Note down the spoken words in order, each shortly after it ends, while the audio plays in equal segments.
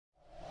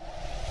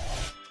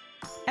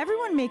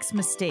Everyone makes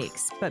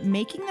mistakes, but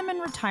making them in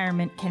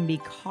retirement can be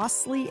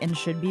costly and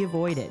should be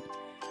avoided.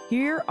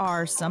 Here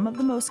are some of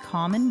the most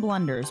common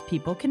blunders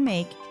people can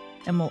make,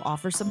 and we'll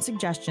offer some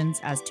suggestions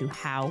as to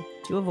how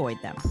to avoid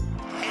them.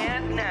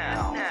 And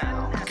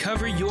now,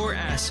 cover your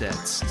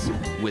assets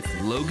with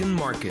Logan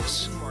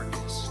Marcus.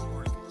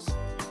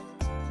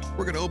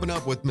 We're going to open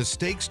up with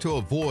mistakes to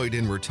avoid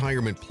in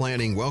retirement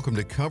planning. Welcome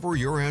to Cover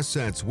Your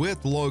Assets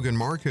with Logan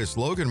Marcus.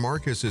 Logan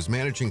Marcus is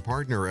managing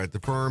partner at the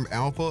firm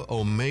Alpha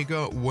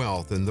Omega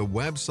Wealth, and the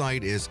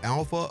website is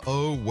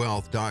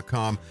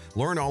alphaowealth.com.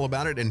 Learn all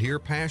about it and hear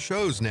past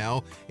shows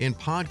now in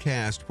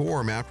podcast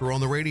form. After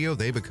on the radio,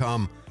 they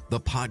become the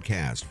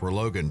podcast for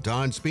Logan.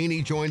 Don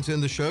Spini joins in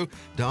the show.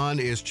 Don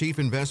is Chief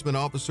Investment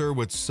Officer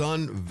with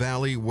Sun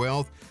Valley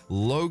Wealth.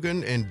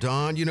 Logan and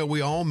Don, you know,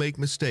 we all make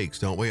mistakes,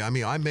 don't we? I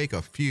mean, I make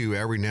a few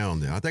every now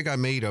and then. I think I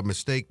made a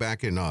mistake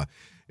back in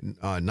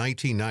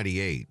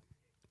 1998.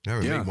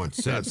 Never made one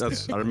since then.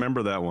 I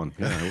remember that one.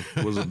 Yeah,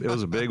 it was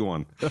a big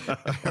one.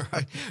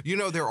 Right. You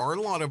know, there are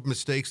a lot of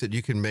mistakes that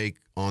you can make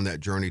on that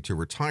journey to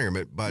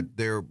retirement, but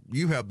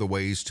you have the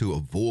ways to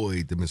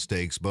avoid the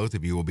mistakes. Both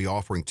of you will be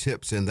offering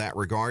tips in that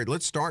regard.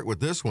 Let's start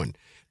with this one.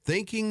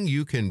 Thinking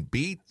you can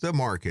beat the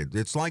market.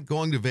 It's like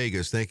going to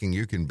Vegas thinking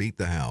you can beat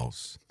the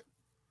house.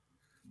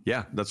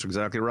 Yeah, that's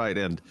exactly right.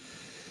 And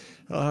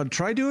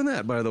try doing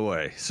that, by the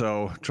way.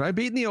 So try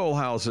beating the old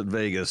house at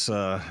Vegas.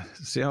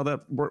 See how that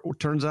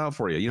turns out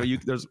for you. You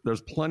know,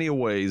 there's plenty of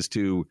ways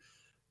to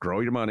grow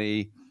your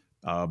money,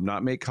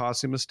 not make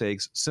costly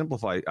mistakes,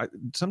 simplify.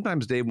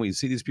 Sometimes, Dave, when we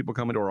see these people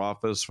come into our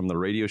office from the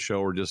radio show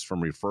or just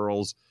from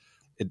referrals,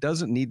 it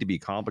doesn't need to be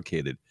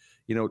complicated.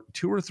 You know,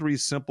 2 or 3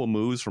 simple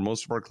moves for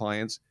most of our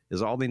clients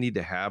is all they need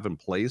to have in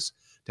place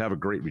to have a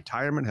great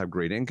retirement, have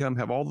great income,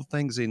 have all the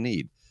things they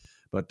need.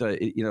 But,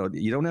 you know,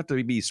 you don't have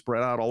to be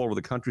spread out all over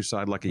the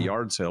countryside like a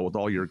yard sale with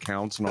all your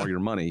accounts and all your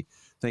money,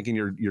 thinking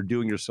you're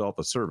doing yourself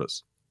a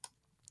service.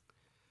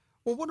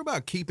 Well, what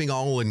about keeping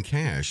all in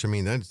cash? I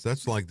mean,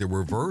 that's like the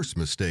reverse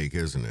mistake,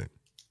 isn't it?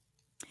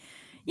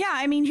 Yeah,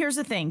 I mean, here's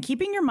the thing.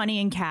 Keeping your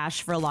money in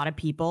cash for a lot of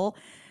people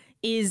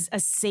is a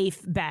safe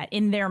bet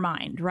in their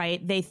mind,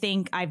 right? They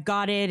think, I've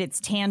got it, it's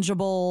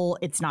tangible,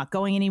 it's not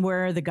going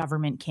anywhere, the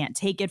government can't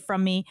take it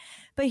from me.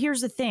 But here's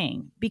the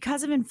thing,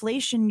 because of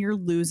inflation, you're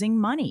losing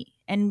money.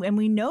 And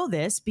we know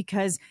this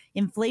because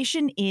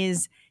inflation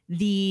is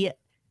the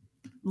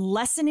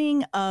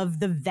lessening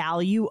of the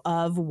value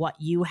of what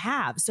you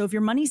have. So if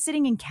your money's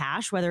sitting in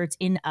cash, whether it's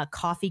in a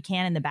coffee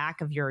can in the back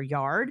of your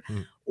yard,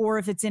 or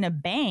if it's in a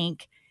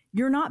bank,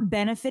 you're not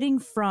benefiting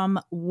from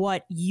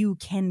what you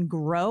can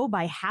grow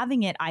by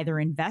having it either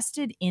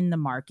invested in the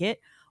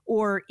market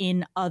or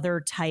in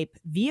other type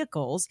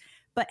vehicles.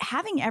 But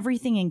having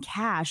everything in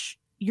cash,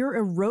 you're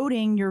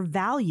eroding your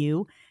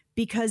value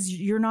because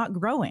you're not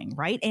growing,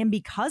 right? And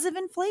because of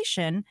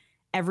inflation,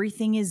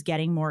 everything is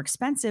getting more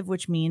expensive,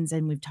 which means,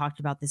 and we've talked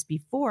about this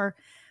before,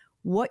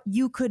 what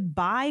you could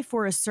buy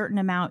for a certain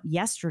amount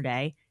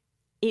yesterday,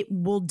 it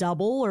will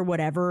double or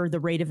whatever the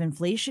rate of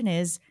inflation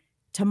is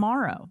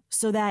tomorrow,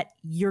 so that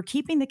you're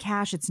keeping the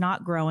cash, it's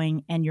not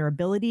growing, and your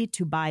ability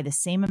to buy the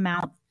same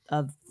amount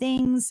of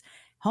things,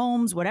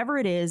 homes, whatever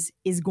it is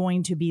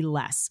going to be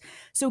less.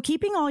 So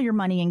keeping all your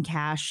money in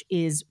cash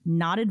is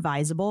not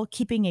advisable.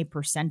 Keeping a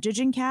percentage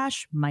in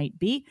cash might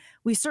be.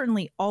 We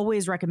certainly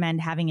always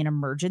recommend having an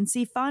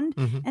emergency fund,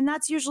 and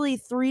that's usually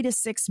 3 to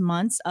 6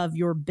 months of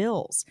your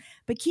bills.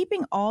 But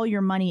keeping all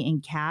your money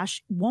in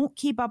cash won't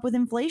keep up with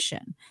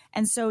inflation.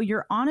 And so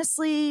you're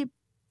honestly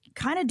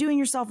kind of doing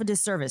yourself a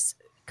disservice.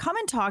 Come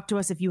and talk to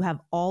us if you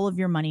have all of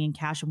your money in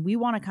cash, and we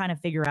want to kind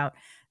of figure out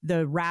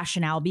the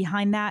rationale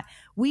behind that.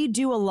 We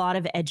do a lot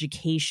of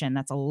education.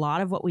 That's a lot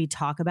of what we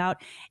talk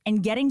about.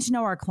 And getting to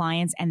know our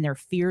clients and their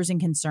fears and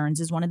concerns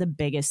is one of the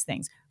biggest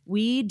things.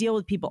 We deal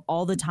with people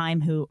all the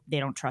time who they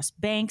don't trust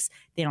banks,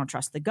 they don't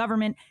trust the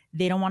government,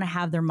 they don't want to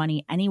have their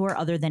money anywhere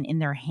other than in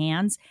their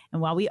hands.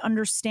 And while we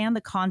understand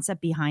the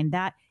concept behind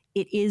that,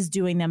 it is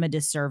doing them a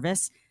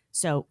disservice.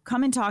 So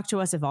come and talk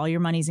to us if all your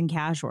money's in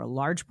cash or a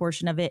large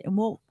portion of it, and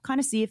we'll kind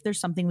of see if there's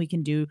something we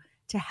can do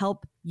to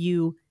help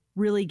you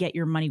really get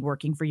your money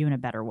working for you in a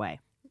better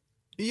way.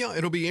 Yeah,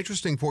 it'll be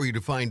interesting for you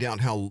to find out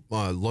how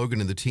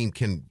Logan and the team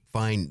can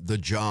find the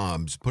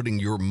jobs, putting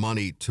your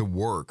money to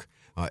work.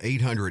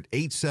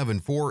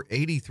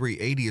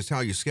 800-874-8380 is how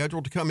you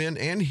schedule to come in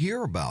and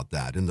hear about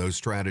that and those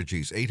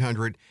strategies.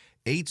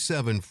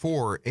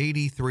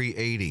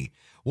 800-874-8380.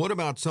 What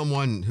about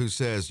someone who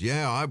says,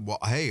 yeah,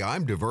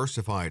 I'm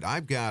diversified.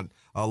 I've got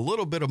a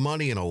little bit of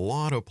money in a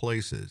lot of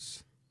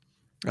places.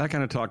 I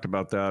kind of talked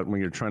about that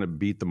when you're trying to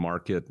beat the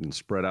market and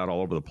spread out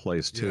all over the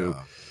place too.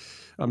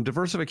 Yeah.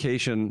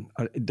 Diversification,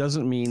 it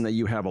doesn't mean that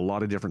you have a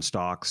lot of different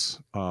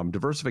stocks.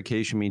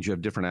 Diversification means you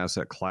have different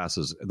asset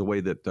classes, the way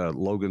that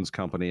Logan's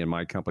company and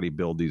my company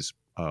build these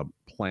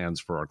plans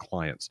for our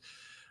clients.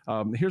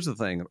 Here's the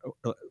thing.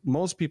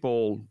 Most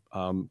people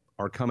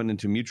are coming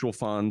into mutual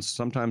funds.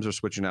 Sometimes they're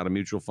switching out of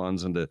mutual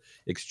funds into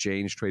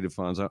exchange traded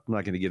funds. I'm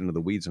not going to get into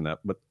the weeds on that,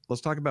 but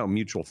let's talk about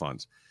mutual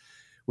funds.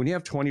 when you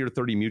have 20 or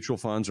 30 mutual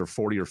funds or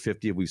 40 or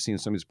 50, if we've seen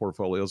some of these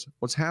portfolios,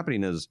 what's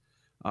happening is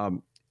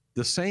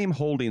the same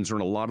holdings are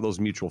in a lot of those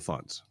mutual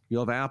funds.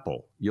 You'll have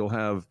Apple, you'll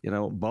have,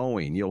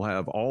 Boeing, you'll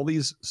have all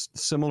these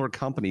similar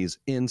companies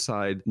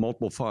inside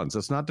multiple funds.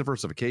 It's not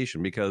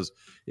diversification, because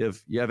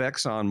if you have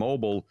Exxon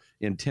Mobil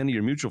in 10 of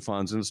your mutual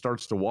funds and it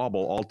starts to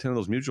wobble, all 10 of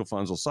those mutual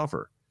funds will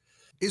suffer.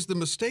 Is the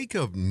mistake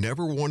of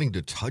never wanting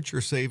to touch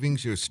your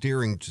savings, you're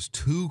steering just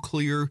too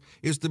clear?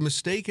 Is the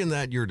mistake in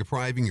that you're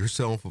depriving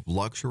yourself of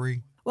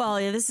luxury?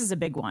 Well, yeah, this is a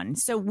big one.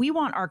 So we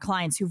want our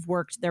clients who've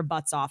worked their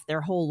butts off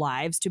their whole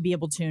lives to be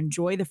able to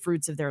enjoy the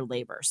fruits of their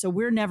labor. So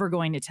we're never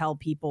going to tell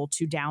people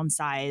to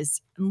downsize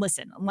and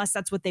listen, unless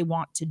that's what they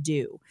want to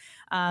do.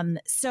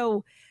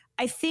 So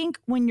I think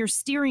when you're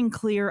steering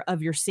clear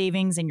of your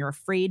savings and you're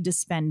afraid to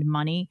spend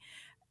money,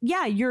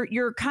 yeah,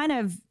 you're kind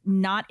of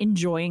not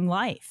enjoying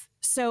life.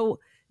 So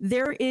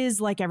there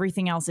is, like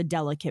everything else, a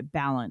delicate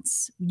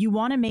balance. You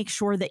want to make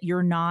sure that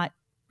you're not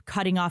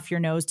cutting off your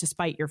nose to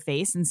spite your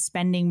face and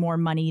spending more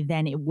money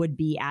than it would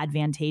be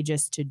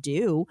advantageous to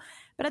do.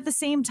 But at the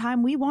same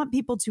time, we want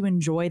people to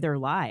enjoy their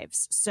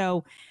lives.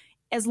 So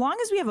as long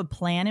as we have a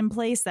plan in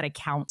place that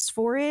accounts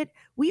for it,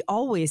 we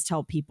always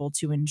tell people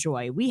to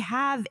enjoy. We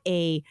have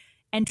a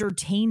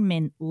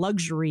entertainment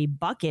luxury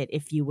bucket,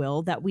 if you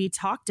will, that we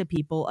talk to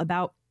people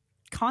about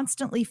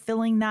constantly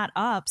filling that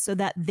up so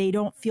that they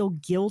don't feel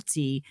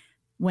guilty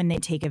when they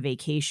take a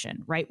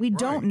vacation, right? We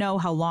don't know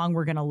how long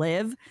we're going to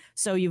live.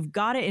 So you've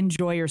got to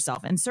enjoy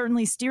yourself. And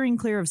certainly steering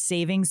clear of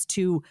savings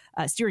to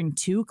steering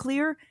too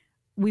clear,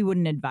 we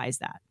wouldn't advise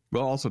that.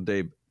 Well, also,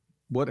 Dave,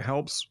 what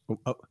helps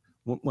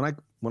when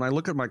I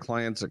look at my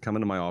clients that come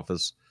into my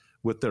office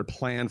with their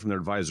plan from their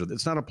advisor,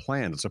 it's not a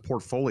plan, it's a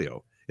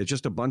portfolio. It's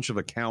just a bunch of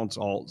accounts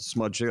all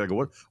smudged together.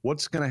 Like,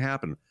 what's going to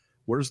happen?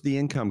 Where's the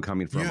income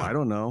coming from? Yeah. I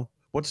don't know.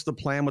 What's the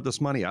plan with this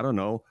money? I don't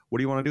know. What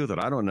do you want to do with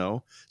it? I don't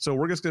know. So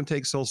we're just going to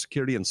take Social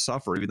Security and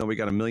suffer, even though we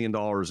got $1 million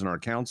in our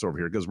accounts over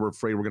here, because we're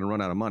afraid we're going to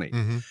run out of money.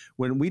 Mm-hmm.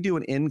 When we do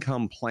an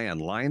income plan,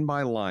 line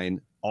by line,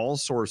 all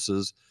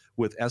sources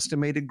with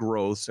estimated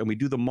growths, and we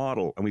do the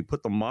model, and we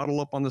put the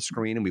model up on the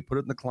screen, and we put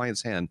it in the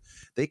client's hand,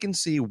 they can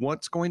see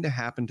what's going to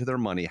happen to their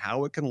money,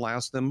 how it can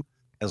last them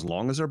as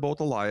long as they're both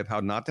alive, how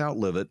not to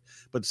outlive it,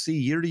 but see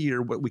year to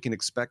year what we can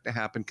expect to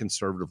happen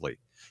conservatively.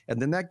 And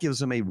then that gives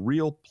them a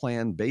real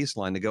plan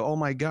baseline to go, oh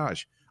my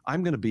gosh,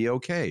 I'm going to be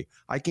okay.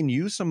 I can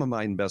use some of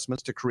my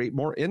investments to create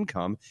more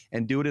income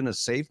and do it in a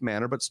safe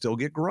manner, but still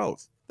get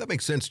growth. That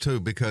makes sense,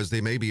 too, because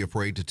they may be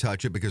afraid to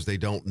touch it because they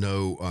don't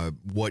know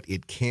what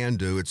it can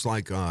do. It's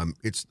like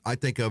I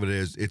think of it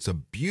as it's a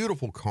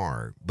beautiful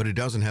car, but it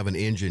doesn't have an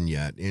engine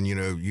yet. And,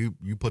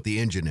 you put the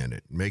engine in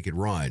it, make it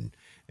run,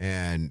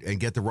 and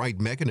get the right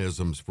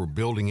mechanisms for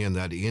building in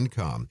that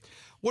income.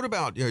 What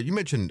about, you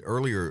mentioned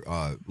earlier,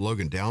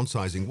 Logan,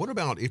 downsizing. What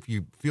about if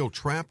you feel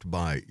trapped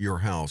by your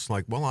house?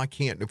 Like, well, I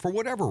can't, for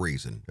whatever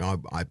reason,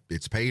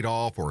 it's paid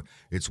off or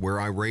it's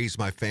where I raised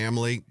my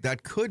family.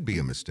 That could be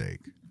a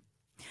mistake.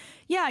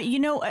 Yeah,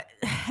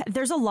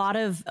 there's a lot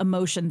of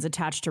emotions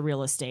attached to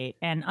real estate,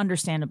 and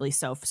understandably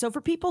so. So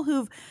for people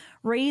who've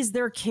raised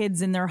their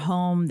kids in their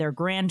home, their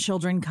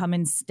grandchildren come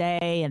and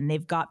stay, and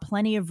they've got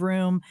plenty of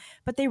room,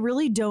 but they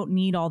really don't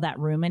need all that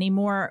room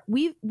anymore.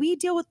 We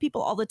deal with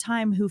people all the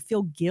time who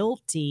feel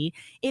guilty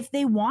if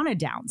they want to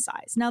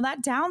downsize. Now,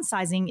 that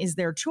downsizing is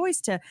their choice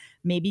to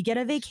maybe get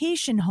a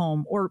vacation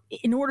home, or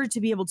in order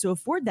to be able to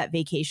afford that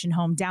vacation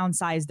home,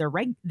 downsize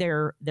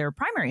their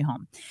primary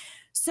home.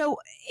 So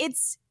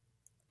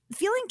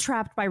feeling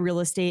trapped by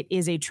real estate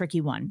is a tricky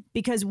one,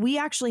 because we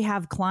actually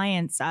have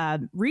clients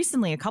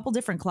recently, a couple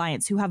different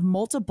clients who have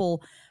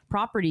multiple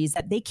properties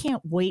that they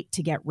can't wait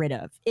to get rid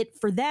of.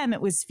 For them,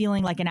 it was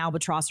feeling like an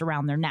albatross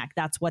around their neck.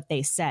 That's what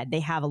they said. They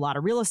have a lot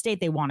of real estate.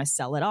 They want to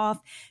sell it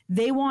off.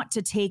 They want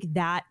to take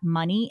that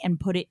money and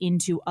put it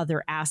into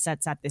other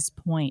assets at this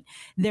point.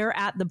 They're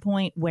at the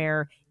point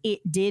where it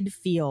did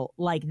feel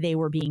like they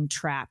were being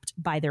trapped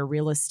by their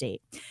real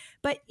estate.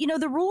 But,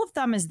 the rule of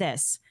thumb is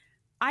this.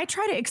 I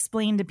try to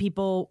explain to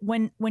people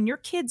when your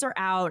kids are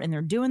out and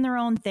they're doing their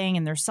own thing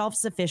and they're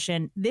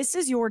self-sufficient, this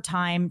is your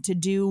time to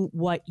do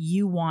what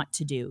you want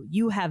to do.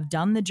 You have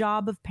done the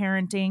job of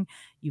parenting.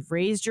 You've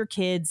raised your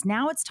kids.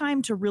 Now it's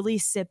time to really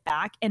sit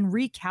back and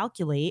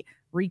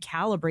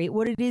recalibrate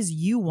what it is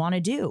you want to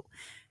do.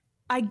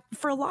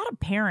 For a lot of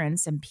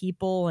parents and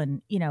people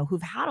and,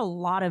 who've had a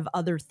lot of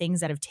other things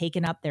that have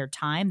taken up their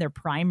time, their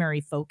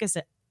primary focus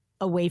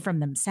away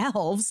from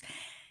themselves,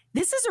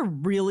 this is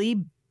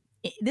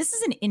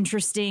an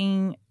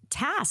interesting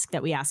task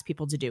that we ask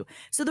people to do.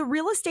 So the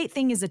real estate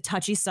thing is a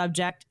touchy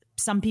subject.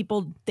 Some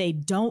people, they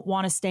don't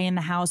want to stay in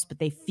the house, but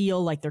they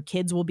feel like their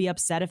kids will be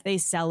upset if they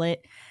sell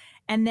it.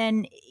 And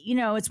then,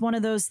 it's one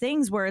of those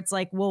things where it's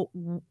like, well,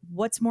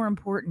 what's more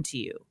important to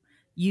you?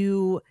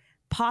 You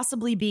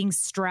possibly being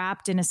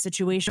strapped in a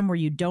situation where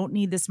you don't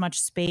need this much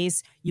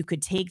space. You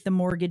could take the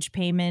mortgage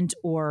payment,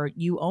 or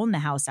you own the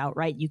house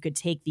outright. You could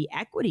take the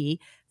equity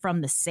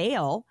from the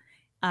sale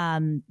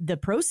the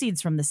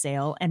proceeds from the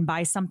sale and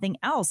buy something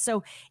else.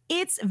 So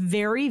it's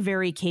very,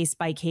 very case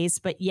by case.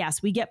 But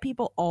yes, we get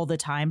people all the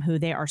time who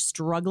they are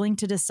struggling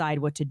to decide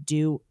what to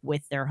do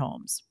with their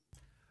homes.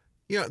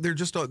 Yeah,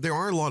 there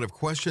are a lot of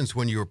questions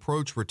when you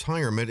approach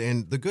retirement,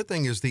 and the good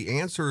thing is the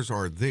answers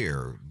are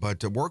there.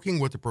 But working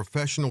with a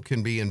professional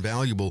can be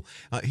invaluable.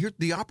 Here,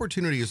 the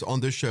opportunity is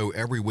on this show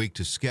every week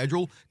to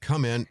schedule,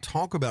 come in,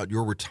 talk about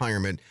your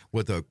retirement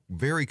with a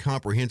very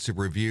comprehensive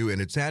review,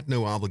 and it's at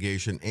no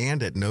obligation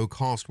and at no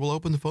cost. We'll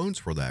open the phones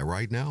for that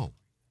right now.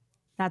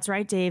 That's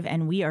right, Dave,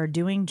 and we are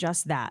doing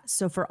just that.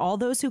 So for all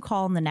those who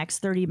call in the next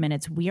 30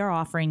 minutes, we are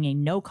offering a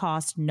no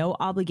cost, no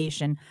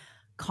obligation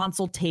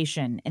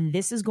consultation. And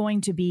this is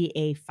going to be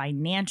a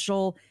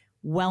financial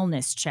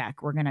wellness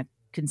check. We're going to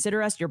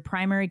consider us your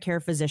primary care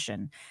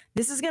physician.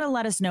 This is going to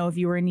let us know if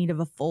you are in need of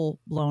a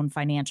full-blown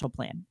financial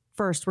plan.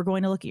 First, we're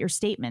going to look at your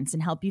statements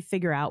and help you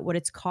figure out what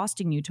it's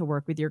costing you to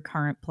work with your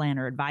current plan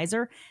or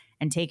advisor.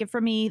 And take it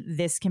from me,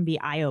 this can be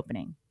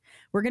eye-opening.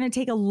 We're going to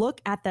take a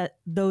look at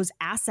those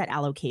asset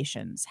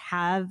allocations.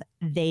 Have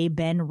they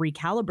been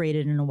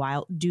recalibrated in a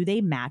while? Do they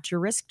match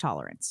your risk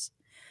tolerance?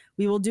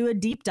 We will do a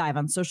deep dive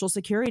on Social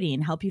Security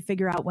and help you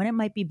figure out when it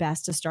might be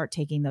best to start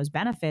taking those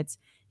benefits.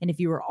 And if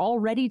you are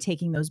already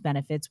taking those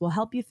benefits, we'll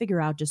help you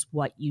figure out just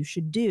what you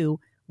should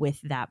do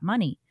with that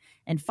money.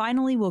 And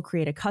finally, we'll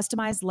create a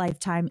customized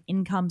lifetime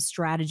income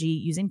strategy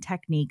using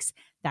techniques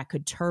that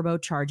could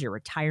turbocharge your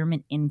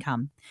retirement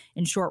income.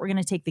 In short, we're going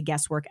to take the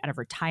guesswork out of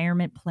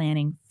retirement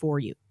planning for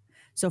you.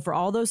 So for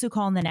all those who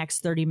call in the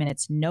next 30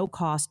 minutes, no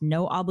cost,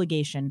 no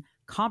obligation,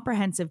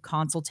 comprehensive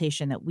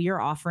consultation that we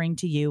are offering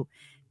to you,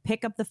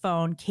 pick up the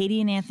phone.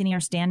 Katie and Anthony are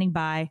standing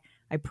by.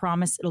 I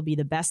promise it'll be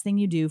the best thing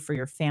you do for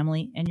your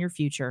family and your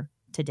future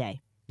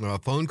today. A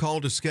phone call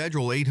to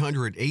schedule,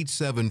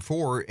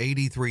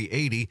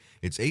 800-874-8380.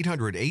 It's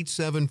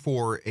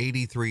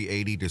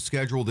 800-874-8380 to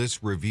schedule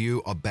this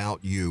review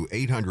about you.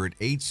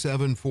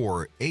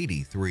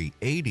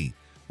 800-874-8380.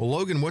 Well,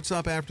 Logan, what's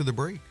up after the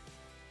break?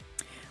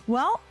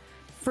 Well,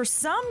 for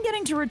some,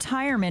 getting to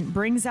retirement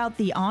brings out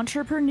the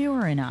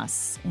entrepreneur in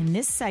us. In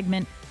this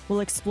segment, we'll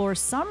explore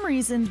some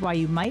reasons why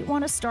you might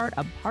want to start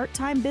a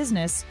part-time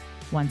business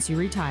once you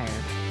retire.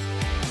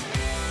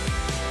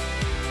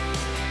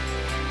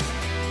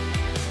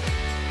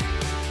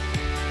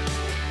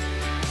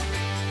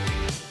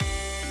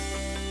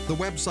 The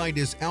website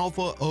is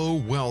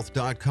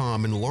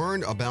alphaowealth.com and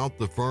learn about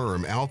the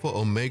firm. Alpha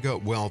Omega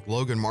Wealth.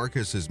 Logan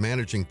Marcus is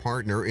managing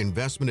partner,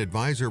 investment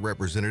advisor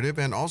representative,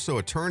 and also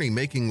attorney,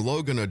 making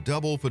Logan a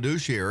double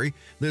fiduciary.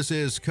 This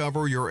is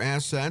Cover Your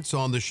Assets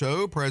on the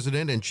show.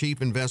 President and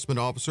Chief Investment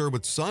Officer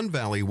with Sun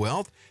Valley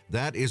Wealth.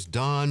 That is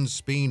Don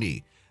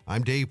Spini.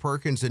 I'm Dave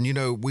Perkins, and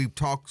we've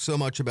talked so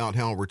much about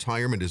how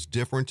retirement is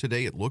different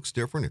today. It looks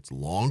different, it's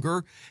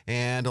longer,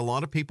 and a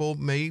lot of people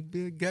may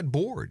get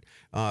bored.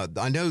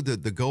 I know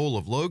that the goal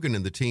of Logan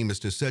and the team is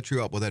to set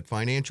you up with that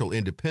financial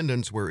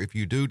independence where if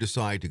you do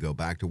decide to go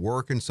back to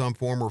work in some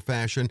form or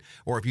fashion,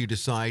 or if you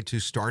decide to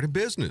start a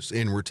business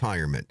in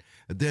retirement,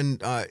 then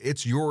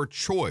it's your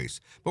choice.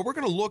 But we're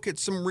going to look at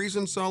some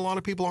reasons a lot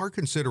of people are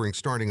considering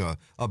starting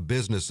a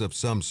business of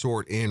some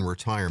sort in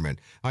retirement.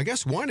 I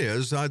guess one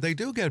is they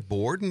do get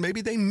bored and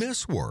maybe they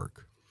miss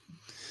work.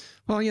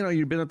 Well,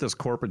 you've been at this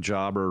corporate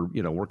job or,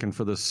 working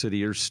for the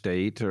city or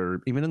state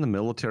or even in the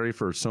military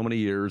for so many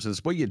years.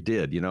 It's what you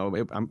did.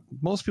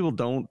 Most people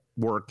don't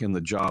work in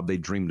the job they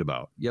dreamed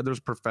about. Yeah, there's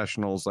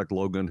professionals like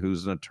Logan,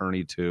 who's an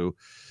attorney too.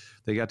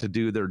 They got to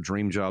do their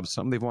dream job,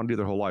 something they've wanted to do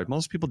their whole life.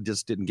 Most people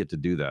just didn't get to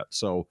do that.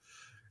 So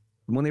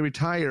when they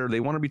retire, they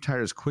want to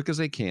retire as quick as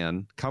they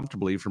can,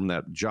 comfortably from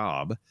that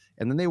job,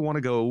 and then they want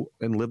to go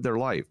and live their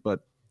life.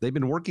 But they've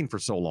been working for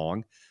so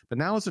long, but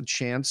now is a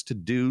chance to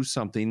do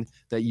something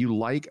that you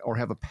like or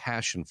have a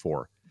passion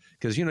for.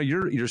 Because,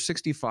 you're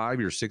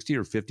 65, you're 60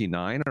 or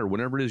 59, or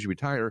whenever it is you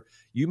retire,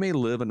 you may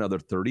live another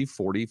 30,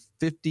 40,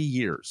 50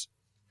 years.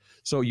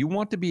 So you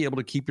want to be able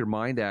to keep your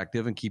mind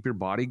active and keep your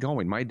body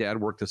going. My dad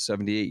worked to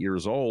 78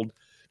 years old.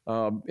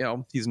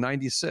 He's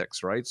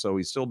 96, right? So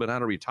he's still been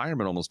out of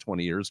retirement almost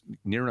 20 years,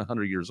 near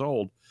 100 years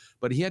old,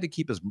 but he had to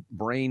keep his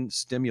brain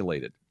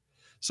stimulated.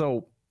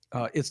 So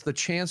it's the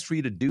chance for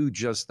you to do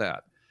just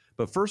that.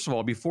 But first of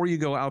all, before you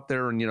go out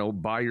there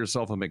and, buy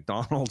yourself a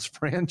McDonald's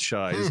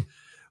franchise,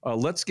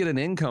 let's get an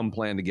income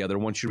plan together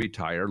once you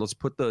retire. Let's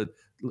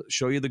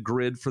show you the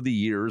grid for the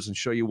years and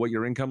show you what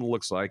your income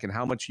looks like and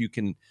how much you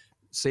can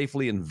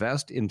safely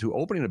invest into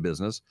opening a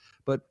business,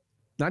 but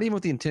not even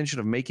with the intention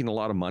of making a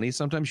lot of money.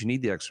 Sometimes you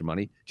need the extra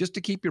money just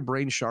to keep your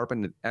brain sharp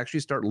and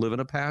actually start living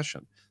a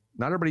passion.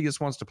 Not everybody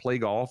just wants to play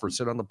golf or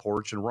sit on the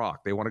porch and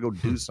rock. They want to go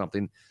do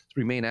something to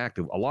remain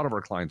active. A lot of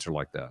our clients are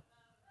like that.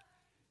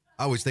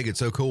 I always think it's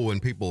so cool when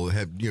people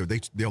have,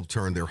 they'll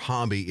turn their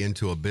hobby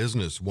into a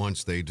business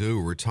once they do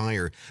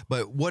retire.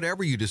 But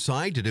whatever you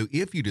decide to do,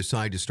 if you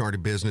decide to start a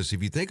business,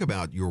 if you think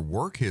about your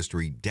work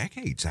history,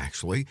 decades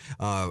actually,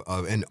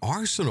 an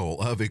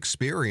arsenal of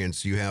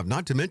experience you have,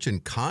 not to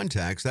mention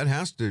contacts, that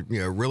has to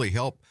really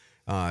help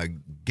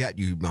get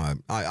you,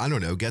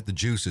 get the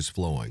juices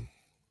flowing.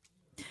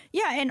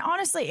 Yeah. And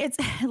honestly, it's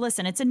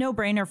a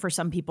no-brainer for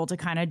some people to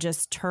kind of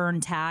just turn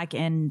tack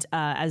and,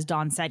 as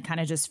Dawn said, kind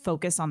of just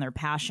focus on their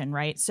passion,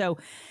 right? So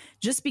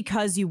just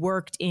because you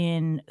worked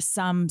in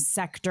some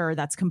sector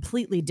that's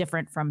completely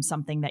different from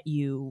something that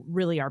you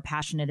really are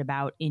passionate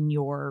about in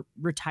your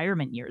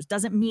retirement years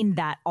doesn't mean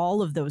that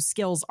all of those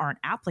skills aren't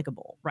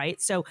applicable,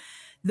 right? So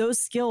those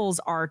skills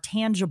are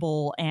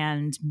tangible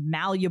and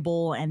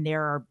malleable and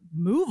they're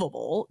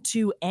movable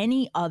to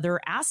any other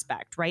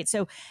aspect, right?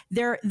 So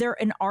they're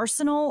an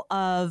arsenal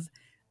of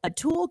a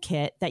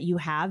toolkit that you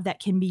have that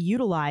can be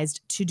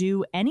utilized to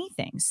do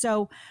anything.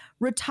 So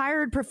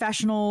retired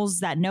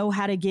professionals that know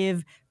how to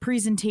give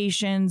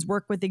presentations,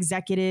 work with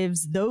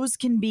executives, those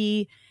can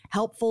be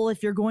helpful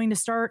if you're going to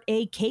start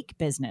a cake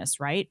business,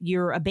 right?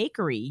 You're a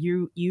bakery.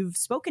 You've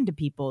spoken to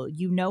people.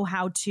 You know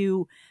how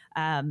to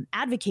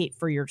advocate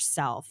for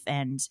yourself.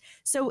 And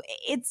so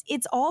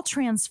it's all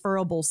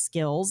transferable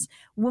skills.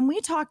 When we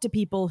talk to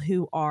people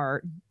who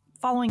are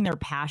following their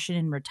passion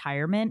in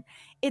retirement,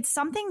 it's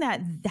something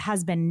that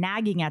has been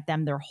nagging at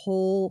them their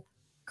whole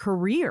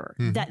career,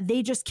 that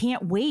they just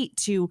can't wait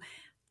to,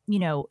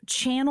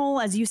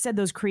 channel, as you said,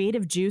 those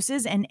creative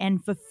juices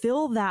and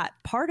fulfill that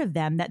part of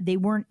them that they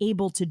weren't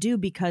able to do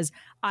because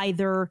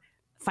either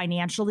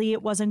financially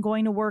it wasn't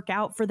going to work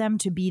out for them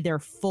to be their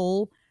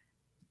full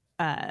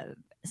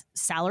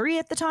salary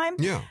at the time.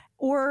 Yeah.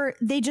 Or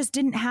they just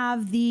didn't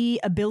have the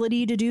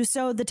ability to do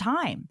so at the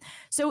time.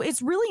 So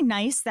it's really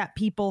nice that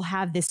people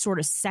have this sort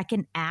of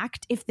second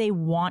act if they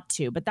want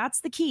to. But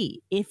that's the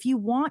key. If you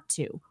want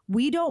to,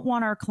 we don't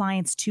want our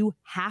clients to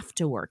have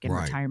to work in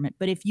retirement.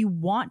 But if you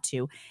want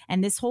to,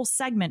 and this whole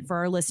segment for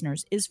our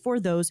listeners is for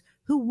those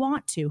who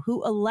want to,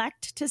 who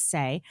elect to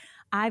say,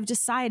 I've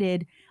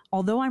decided,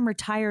 although I'm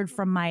retired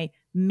from my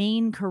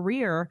main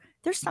career,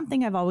 there's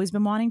something I've always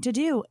been wanting to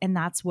do. And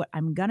that's what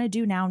I'm going to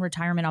do now in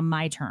retirement on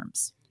my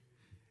terms.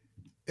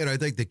 And I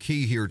think the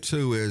key here,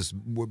 too, is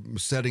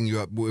setting you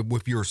up.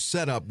 If you're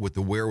set up with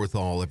the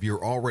wherewithal, if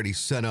you're already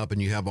set up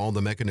and you have all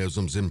the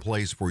mechanisms in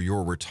place for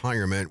your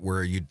retirement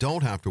where you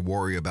don't have to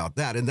worry about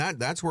that. And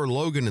that's where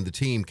Logan and the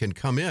team can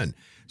come in.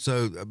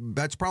 So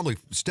that's probably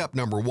step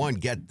number one.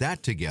 Get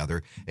that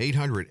together.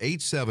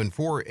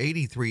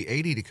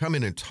 800-874-8380 to come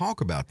in and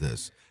talk about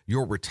this.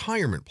 Your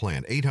retirement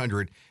plan,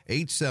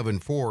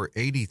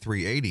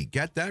 800-874-8380.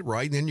 Get that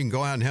right, and then you can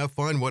go out and have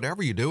fun,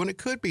 whatever you do. And it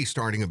could be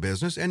starting a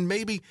business. And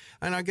maybe,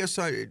 and I guess,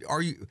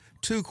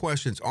 two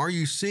questions. Are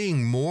you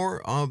seeing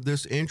more of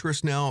this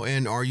interest now?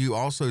 And are you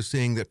also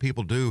seeing that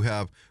people do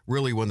have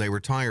really, when they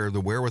retire,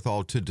 the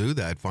wherewithal to do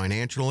that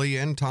financially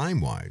and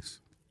time-wise?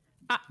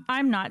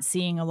 I'm not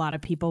seeing a lot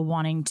of people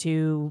wanting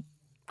to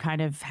kind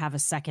of have a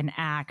second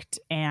act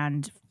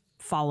and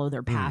follow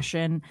their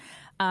passion.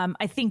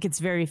 I think it's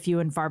very few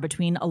and far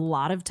between. A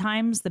lot of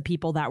times the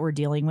people that we're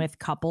dealing with,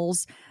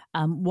 couples,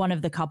 one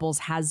of the couples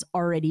has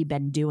already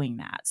been doing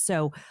that.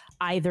 So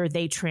either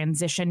they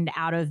transitioned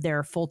out of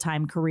their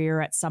full-time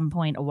career at some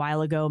point a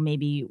while ago,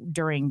 maybe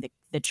during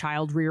the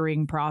child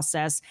rearing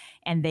process,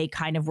 and they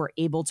kind of were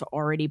able to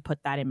already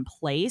put that in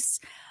place.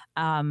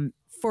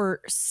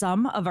 For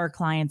some of our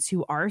clients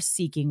who are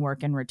seeking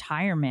work in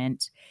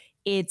retirement,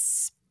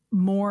 it's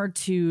more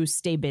to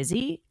stay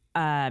busy,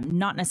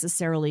 not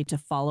necessarily to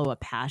follow a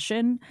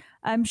passion.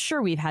 I'm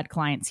sure we've had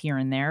clients here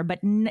and there, but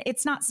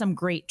it's not some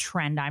great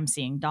trend I'm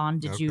seeing. Dawn,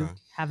 did you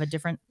have a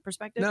different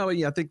perspective? No,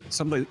 yeah, I think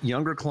some of the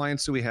younger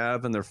clients that we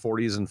have in their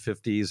 40s and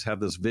 50s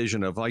have this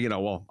vision of, I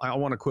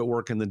want to quit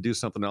work and then do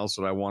something else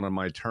that I want on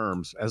my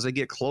terms. As they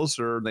get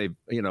closer, they,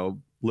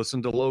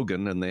 listen to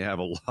Logan and they have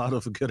a lot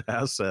of good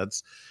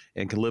assets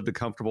and can live the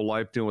comfortable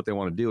life doing what they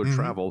want to do and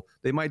travel,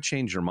 they might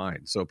change their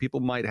mind. So people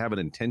might have an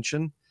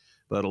intention,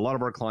 but a lot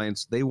of our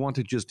clients, they want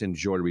to just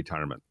enjoy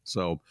retirement.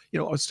 So,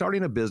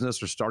 starting a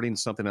business or starting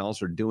something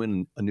else or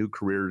doing a new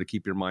career to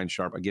keep your mind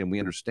sharp, again, we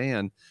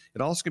understand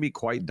it also can be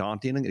quite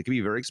daunting and it can be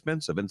very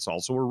expensive. And it's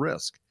also a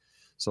risk.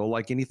 So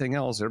like anything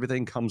else,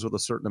 everything comes with a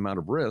certain amount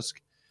of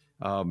risk.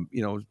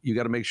 You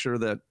got to make sure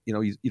that,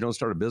 you don't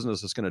start a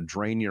business that's going to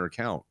drain your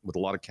account with a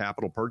lot of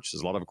capital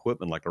purchases, a lot of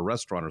equipment, like a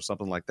restaurant or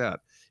something like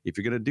that. If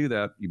you're going to do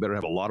that, you better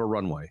have a lot of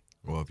runway.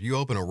 Well, if you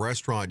open a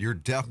restaurant, you're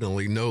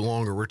definitely no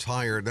longer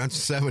retired. That's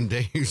 7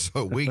 days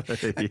a week.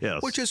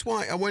 Yes. Which is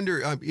why I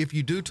wonder if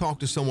you do talk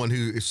to someone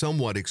who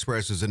somewhat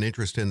expresses an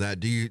interest in that,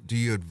 do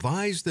you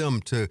advise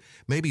them to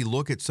maybe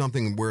look at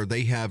something where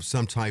they have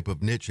some type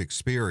of niche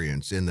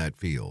experience in that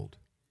field?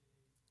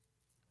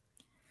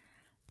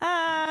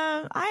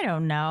 I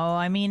don't know.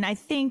 I mean, I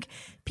think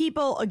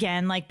people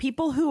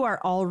who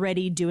are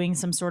already doing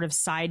some sort of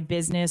side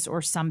business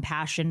or some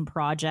passion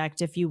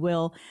project, if you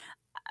will,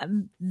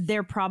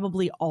 they're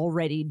probably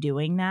already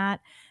doing that.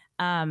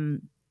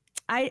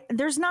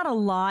 There's not a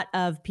lot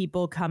of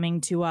people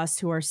coming to us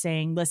who are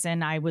saying,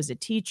 listen, I was a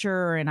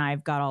teacher and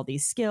I've got all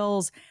these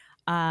skills.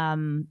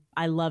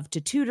 I love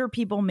to tutor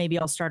people. Maybe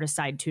I'll start a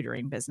side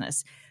tutoring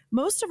business.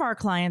 Most of our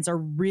clients are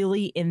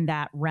really in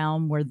that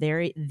realm where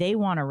they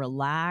want to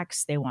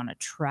relax. They want to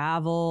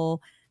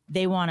travel.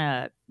 They want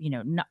to,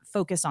 not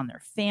focus on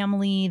their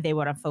family. They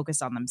want to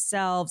focus on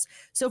themselves.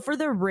 So for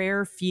the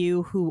rare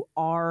few who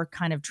are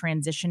kind of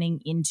transitioning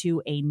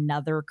into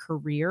another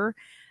career,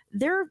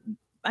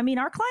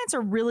 our clients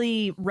are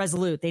really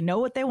resolute. They know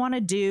what they want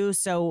to do.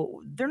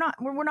 So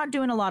we're not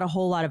doing a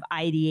whole lot of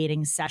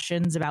ideating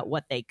sessions about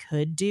what they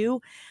could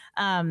do.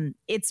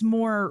 It's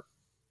more,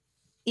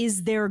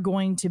 is there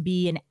going to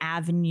be an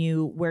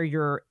avenue where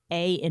you're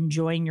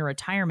enjoying your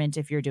retirement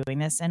if you're doing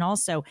this? And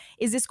also,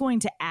 is this going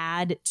to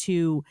add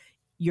to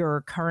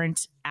your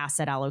current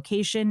asset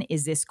allocation?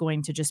 Is this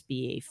going to just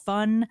be a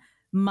fun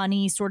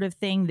money sort of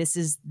thing? This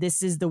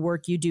is the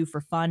work you do for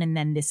fun, and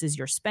then this is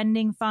your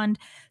spending fund.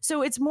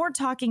 So it's more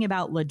talking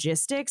about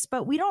logistics,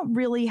 but we don't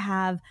really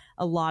have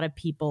a lot of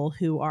people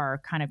who are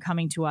kind of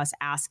coming to us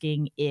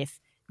asking if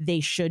they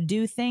should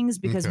do things,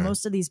 because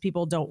most of these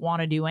people don't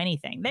want to do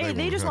anything.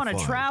 They just want to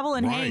travel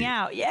and hang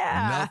out.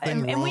 Yeah.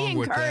 And we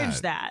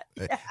encourage that.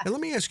 And let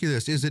me ask you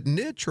this. Is it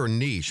niche or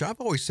niche? I've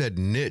always said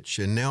niche,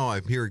 and now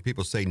I'm hearing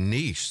people say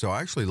niche. So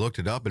I actually looked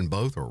it up, and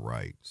both are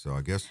right. So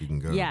I guess you can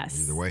go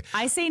either way.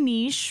 I say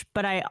niche,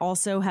 but I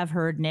also have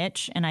heard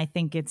niche, and I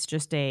think it's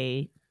just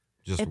a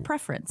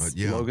preference.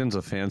 Yeah. Logan's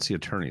a fancy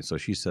attorney, so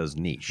she says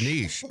niche.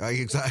 Niche,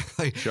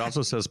 exactly. She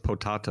also says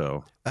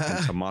potato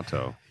and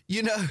tomato.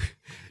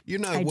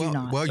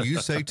 Well, you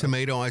say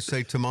tomato, I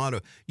say tomato.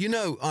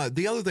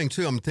 The other thing,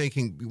 too, I'm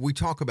thinking, we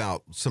talk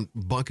about some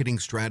bucketing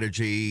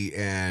strategy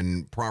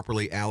and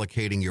properly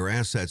allocating your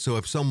assets. So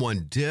if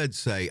someone did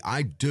say,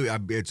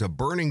 it's a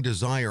burning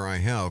desire I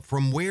have,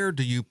 from where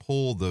do you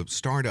pull the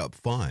startup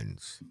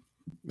funds?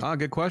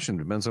 Good question.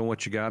 Depends on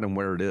what you got and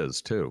where it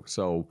is, too.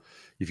 So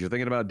if you're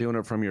thinking about doing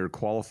it from your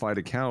qualified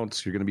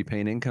accounts, you're going to be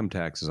paying income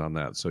taxes on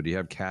that. So do you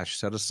have cash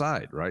set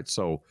aside, right?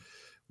 So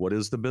what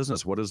is the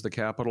business? What is the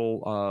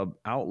capital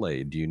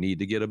outlay? Do you need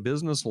to get a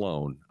business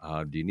loan?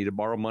 Do you need to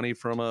borrow money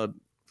from a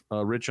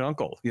rich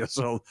uncle?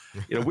 So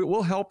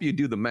we'll help you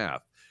do the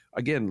math.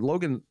 Again,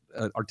 Logan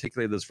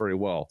articulated this very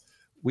well.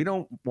 We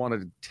don't want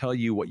to tell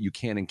you what you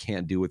can and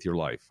can't do with your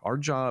life. Our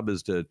job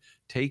is to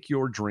take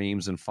your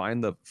dreams and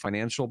find the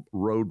financial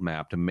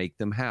roadmap to make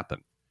them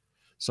happen.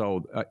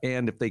 So,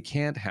 and if they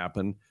can't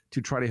happen, to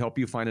try to help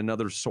you find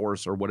another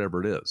source or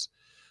whatever it is.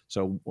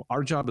 So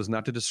our job is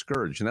not to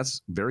discourage, and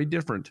that's very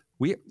different.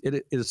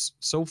 It is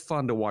so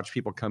fun to watch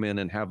people come in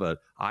and have an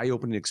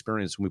eye-opening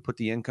experience when we put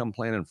the income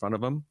plan in front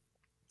of them,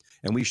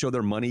 and we show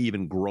their money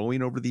even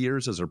growing over the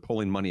years as they're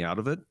pulling money out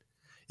of it.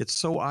 It's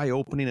so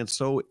eye-opening and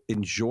so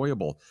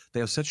enjoyable. They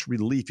have such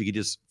relief. You can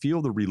just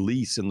feel the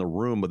release in the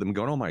room with them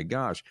going, oh my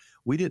gosh,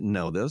 we didn't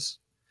know this.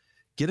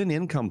 Get an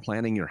income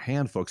plan in your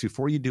hand, folks,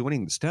 before you do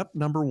anything. Step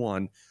number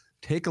one,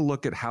 take a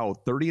look at how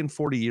 30 and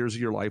 40 years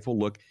of your life will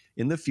look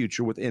in the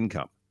future with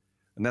income.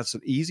 And that's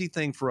an easy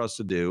thing for us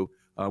to do.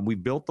 We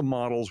built the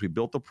models, we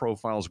built the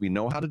profiles, we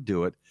know how to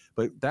do it,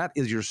 but that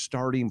is your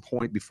starting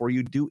point before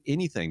you do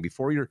anything.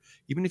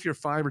 Even if you're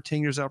 5 or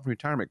 10 years out from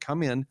retirement,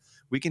 come in.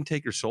 We can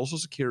take your Social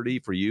Security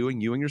for you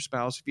and your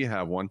spouse if you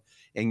have one,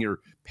 and your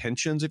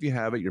pensions if you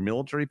have it, your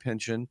military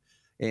pension,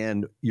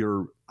 and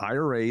your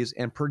IRAs,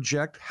 and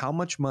project how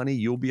much money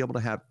you'll be able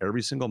to have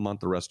every single month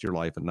the rest of your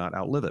life and not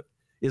outlive it.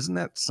 Isn't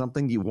that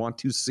something you want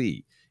to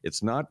see?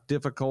 It's not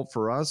difficult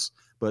for us,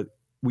 but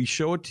we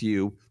show it to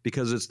you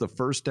because it's the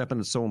first step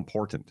and it's so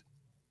important.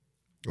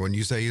 When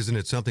you say, isn't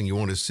it something you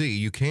want to see,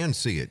 you can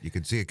see it. You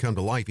can see it come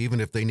to life, even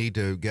if they need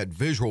to get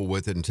visual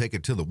with it and take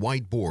it to the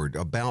whiteboard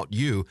about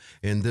you.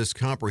 In this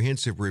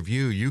comprehensive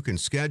review, you can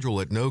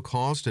schedule at no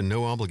cost and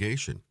no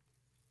obligation.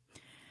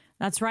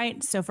 That's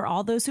right. So for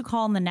all those who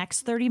call in the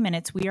next 30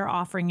 minutes, we are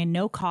offering a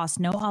no cost,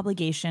 no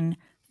obligation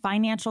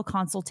financial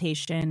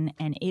consultation,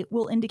 and it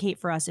will indicate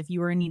for us if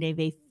you are in need of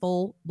a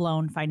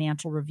full-blown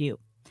financial review.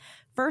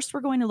 First,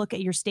 we're going to look at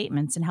your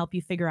statements and help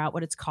you figure out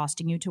what it's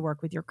costing you to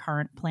work with your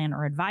current plan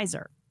or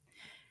advisor.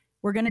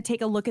 We're going to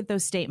take a look at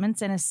those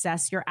statements and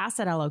assess your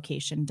asset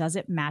allocation. Does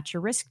it match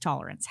your risk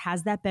tolerance?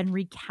 Has that been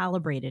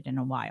recalibrated in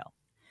a while?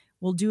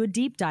 We'll do a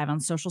deep dive on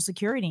Social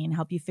Security and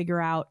help you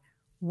figure out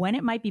when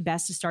it might be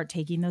best to start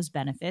taking those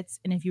benefits.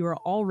 And if you are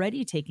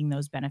already taking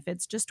those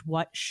benefits, just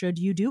what should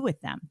you do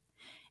with them?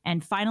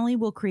 And finally,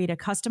 we'll create a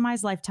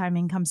customized lifetime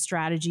income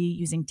strategy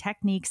using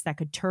techniques that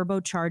could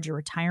turbocharge your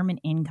retirement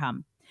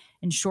income.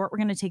 In short, we're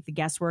going to take the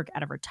guesswork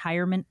out of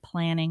retirement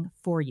planning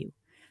for you.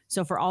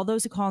 So for all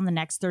those who call in the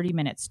next 30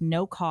 minutes,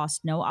 no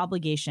cost, no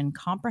obligation,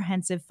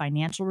 comprehensive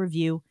financial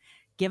review,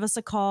 give us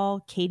a call.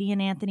 Katie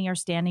and Anthony are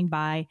standing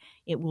by.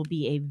 It will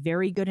be a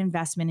very good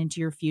investment into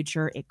your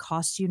future. It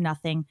costs you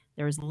nothing.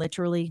 There is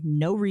literally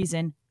no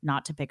reason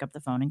not to pick up the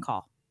phone and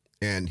call.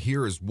 And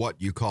here is what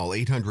you call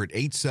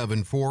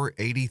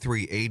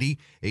 800-874-8380,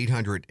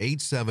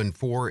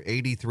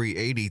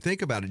 800-874-8380.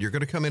 Think about it. You're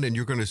going to come in and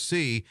you're going to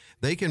see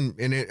they can,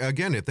 and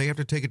again, if they have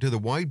to take it to the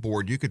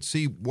whiteboard, you could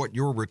see what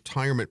your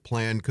retirement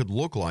plan could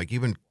look like,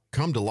 even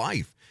come to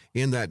life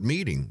in that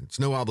meeting. It's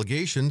no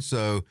obligation,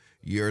 so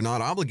you're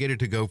not obligated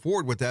to go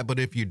forward with that. But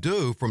if you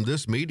do from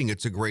this meeting,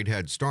 it's a great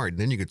head start.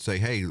 And then you could say,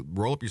 hey,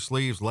 roll up your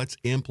sleeves. Let's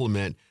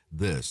implement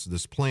this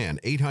plan.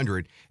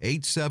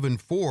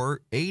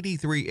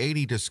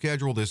 800-874-8380 to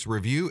schedule this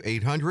review.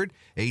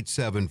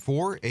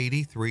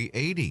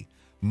 800-874-8380.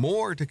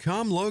 More to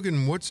come.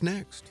 Logan, what's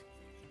next?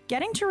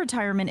 Getting to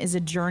retirement is a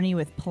journey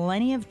with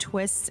plenty of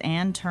twists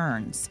and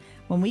turns.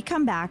 When we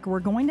come back, we're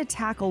going to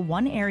tackle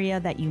one area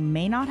that you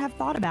may not have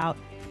thought about,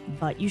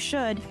 but you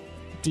should.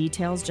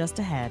 Details just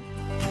ahead.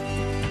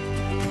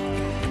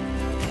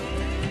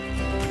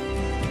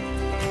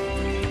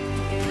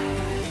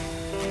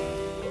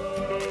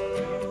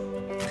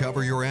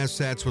 Cover your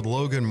assets with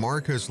Logan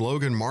Marcus.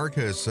 Logan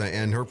Marcus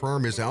and her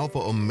firm is Alpha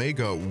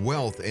Omega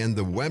Wealth, and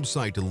the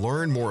website to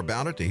learn more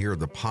about it, to hear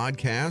the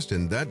podcast,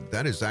 and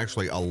that is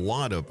actually a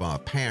lot of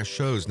past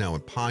shows now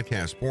in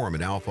podcast form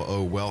at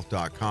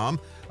alphaowealth.com.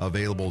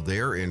 Available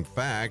there. In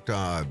fact,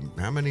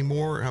 how many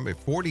more?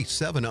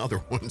 47 other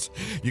ones.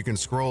 You can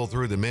scroll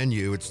through the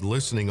menu. It's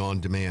listening on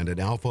demand at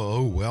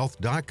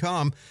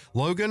alphaowealth.com.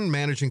 Logan,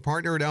 managing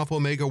partner at Alpha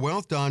Omega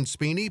Wealth. Don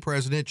Spini,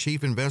 president,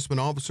 chief investment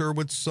officer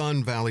with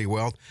Sun Valley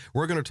Wealth.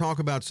 We're going to talk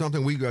about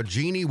something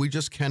genie we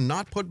just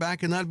cannot put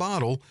back in that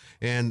bottle,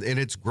 and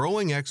it's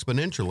growing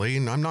exponentially.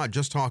 And I'm not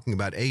just talking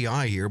about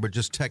AI here, but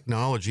just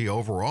technology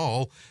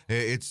overall.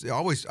 It's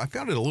always, I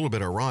found it a little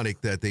bit ironic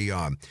that they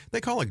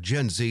call it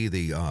Gen Z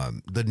the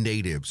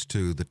natives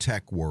to the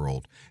tech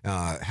world.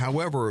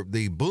 However,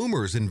 the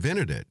boomers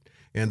invented it,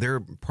 and they're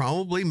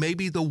probably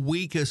maybe the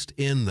weakest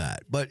in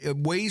that. But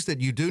ways that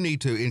you do need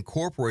to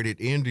incorporate it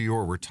into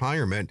your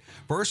retirement.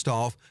 First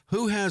off,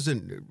 who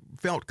hasn't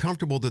felt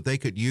comfortable that they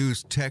could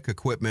use tech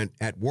equipment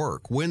at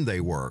work when they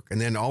work,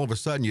 and then all of a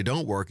sudden you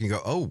don't work and you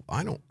go, oh,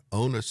 I don't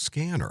own a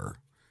scanner.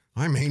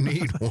 I may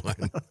need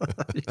one.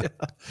 Yeah.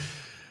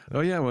 Oh,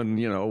 yeah. When,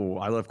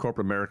 I left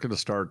corporate America to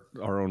start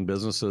our own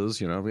businesses,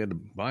 we had to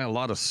buy a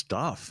lot of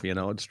stuff.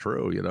 It's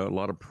true, a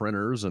lot of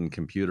printers and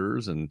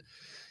computers, and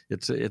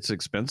it's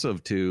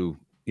expensive to,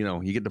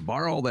 you get to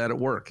borrow all that at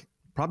work.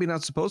 Probably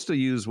not supposed to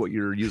use what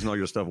you're using all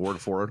your stuff at work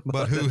for.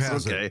 But who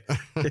has okay.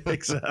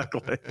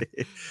 Exactly.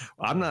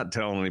 I'm not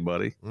telling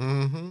anybody.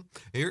 Mm-hmm.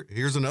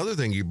 Here's another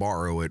thing you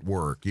borrow at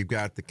work. You've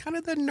got the kind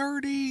of the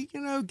nerdy,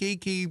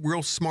 geeky,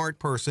 real smart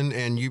person,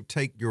 and you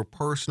take your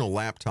personal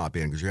laptop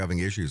in because you're having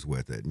issues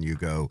with it, and you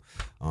go,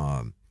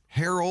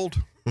 Harold,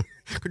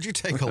 could you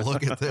take a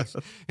look at this?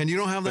 And you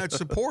don't have that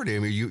support. I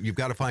mean, you've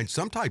got to find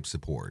some type of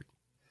support.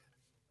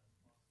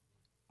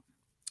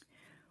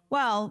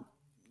 Well,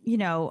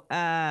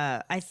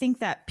 I think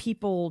that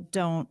people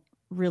don't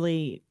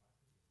really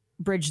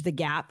bridge the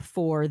gap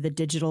for the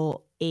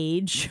digital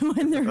age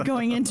when they're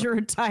going into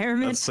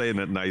retirement. That's saying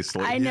it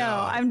nicely. I know.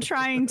 Yeah. I'm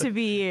trying to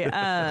be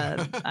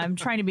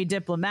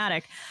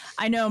diplomatic.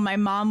 I know my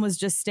mom was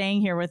just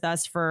staying here with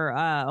us for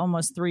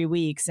almost 3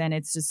 weeks, and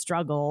it's a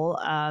struggle.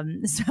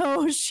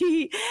 So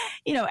she,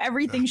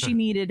 everything she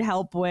needed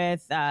help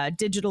with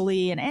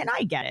digitally, and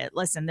I get it.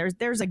 Listen,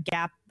 there's a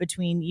gap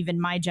between even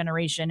my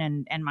generation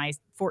and my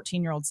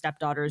 14-year-old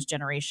stepdaughter's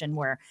generation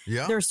where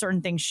there are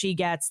certain things she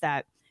gets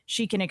that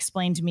she can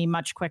explain to me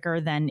much quicker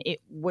than it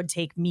would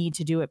take me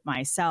to do it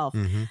myself.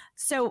 Mm-hmm.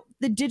 So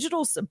the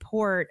digital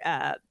support,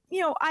 I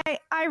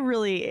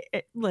really,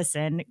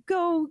 listen,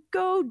 go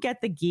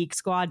get the Geek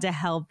Squad to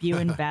help you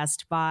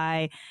invest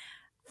by.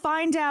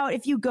 Find out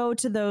if you go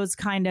to those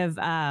kind of,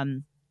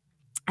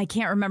 I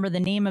can't remember the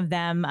name of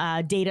them,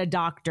 Data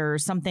Doctor,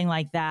 something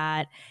like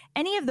that.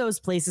 Any of those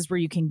places where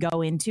you can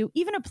go into,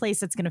 even a place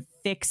that's going to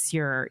fix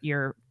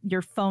your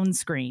phone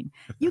screen.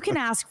 You can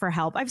ask for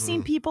help. I've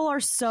seen people are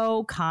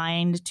so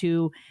kind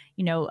to,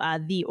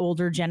 the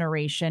older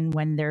generation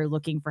when they're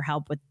looking for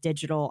help with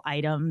digital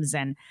items.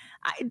 And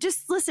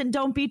listen,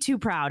 don't be too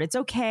proud. It's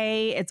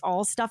okay. It's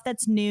all stuff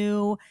that's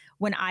new.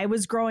 When I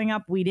was growing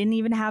up, we didn't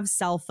even have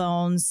cell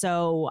phones.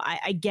 So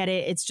I get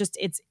it. It's just,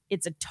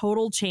 it's a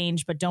total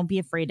change, but don't be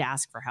afraid to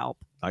ask for help.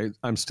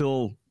 I'm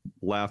still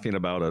laughing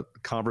about a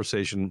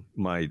conversation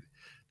my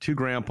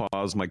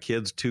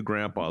kids' two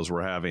grandpas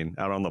were having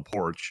out on the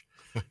porch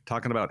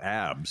talking about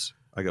abs.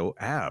 I go,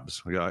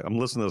 abs? I'm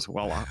listening to this.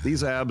 Well,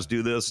 these abs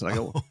do this. And I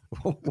go,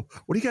 what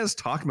are you guys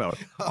talking about?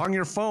 On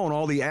your phone,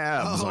 all the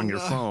abs on your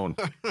phone.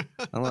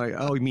 I'm like,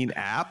 oh, you mean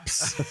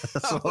apps?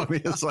 So I mean,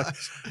 it's like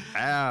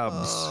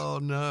abs. Oh,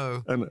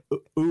 no. And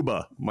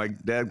Uber. My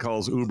dad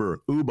calls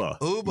Uber.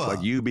 Like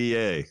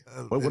UBA.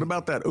 What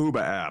about that Uber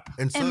app?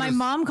 And my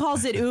mom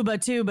calls it Uber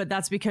too, but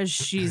that's because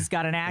she's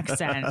got an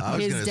accent.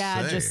 His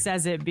dad just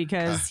says it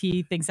because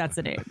he thinks that's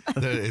the name.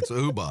 It's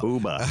Uber.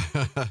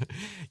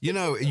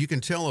 You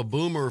can tell a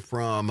boomer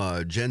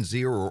from Gen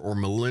Z or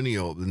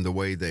millennial in the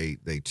way they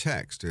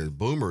text.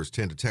 Boomers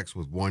tend to text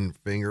with one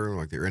finger,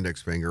 like their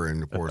index finger,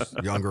 and of course,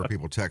 younger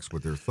people text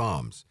with their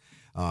thumbs.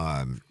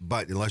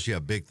 But unless you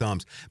have big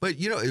thumbs. But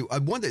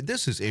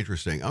this is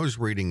interesting. I was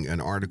reading an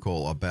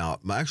article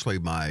about my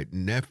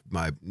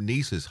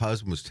niece's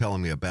husband was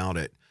telling me about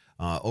it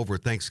over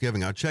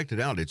Thanksgiving. I checked it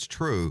out. It's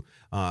true.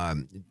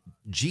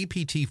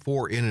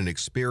 GPT-4 in an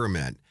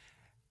experiment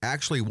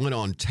actually went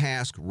on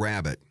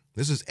TaskRabbit.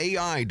 This is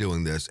AI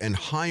doing this, and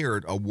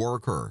hired a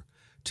worker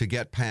to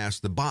get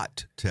past the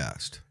bot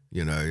test.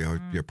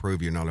 You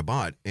prove you're not a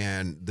bot.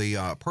 And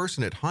the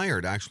person it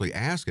hired actually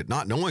asked it,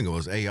 not knowing it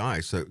was AI,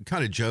 so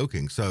kind of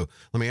joking. So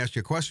let me ask you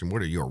a question.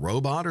 What are you, a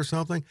robot or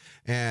something?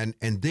 And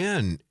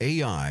then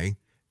AI,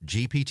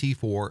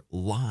 GPT-4,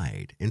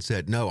 lied and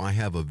said, no, I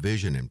have a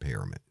vision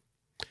impairment.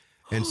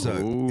 And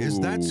so is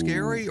that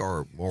scary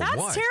or That's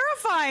what?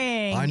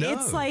 terrifying. I know.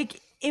 It's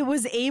like it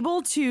was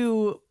able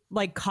to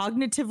like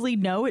cognitively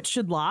know it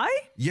should lie?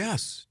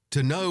 Yes,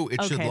 to know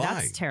it should lie. Okay,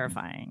 that's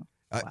terrifying.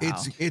 Wow.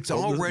 It's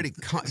already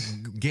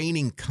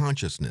gaining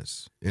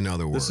consciousness. In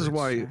other words, this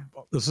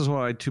is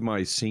why to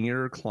my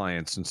senior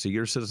clients and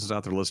senior citizens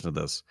out there, listen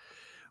to this.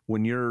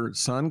 When your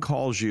son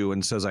calls you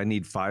and says, "I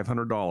need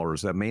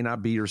 $500," that may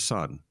not be your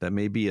son. That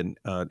may be an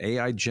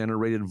AI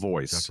generated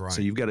voice. That's right.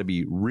 So you've got to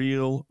be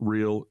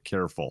real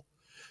careful.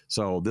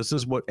 So this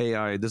is what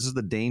AI. This is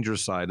the danger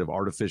side of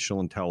artificial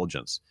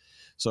intelligence.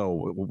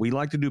 So we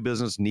like to do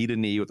business knee to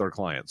knee with our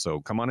clients.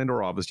 So come on into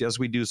our office. Yes,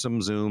 we do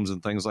some Zooms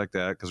and things like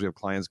that because we have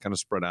clients kind of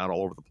spread out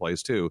all over the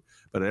place too.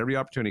 But every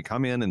opportunity,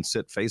 come in and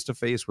sit face to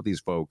face with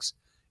these folks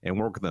and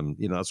work with them.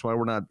 That's why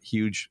we're not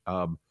huge,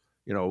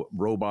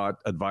 robot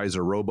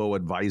advisor, robo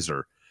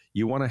advisor.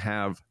 You want to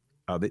have,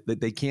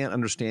 they can't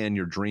understand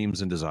your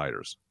dreams and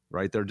desires,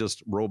 right? They're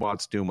just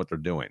robots doing what they're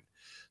doing.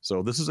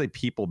 So this is a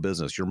people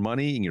business. Your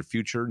money and your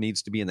future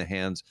needs to be in the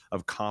hands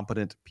of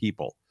competent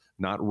people,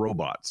 not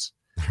robots.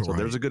 So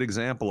there's a good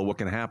example of what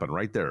can happen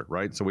right there,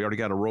 right? So we already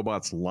got a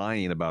robots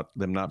lying about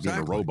them not being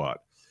a robot.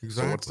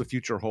 Exactly. So what's the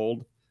future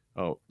hold?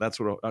 Oh, that's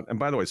what. And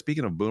by the way,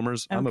 speaking of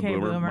boomers, I'm a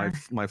boomer.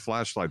 My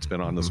flashlight's been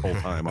on this whole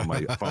time on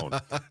my phone.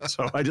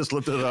 So I just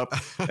lifted it up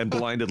and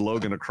blinded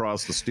Logan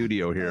across the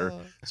studio here.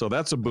 So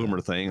that's a boomer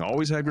thing.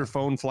 Always have your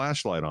phone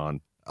flashlight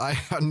on. I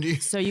knew,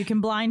 so you can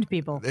blind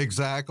people.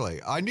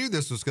 Exactly. I knew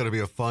this was going to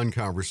be a fun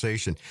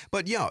conversation.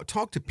 But yeah,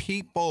 talk to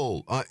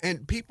people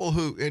and people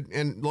who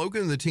and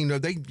Logan and the team know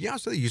they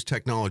use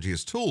technology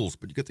as tools,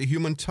 but you get the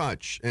human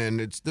touch. And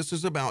this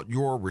is about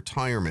your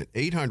retirement.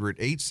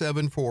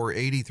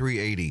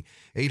 800-874-8380.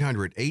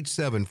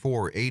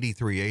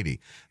 800-874-8380.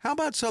 How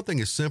about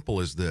something as simple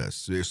as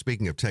this?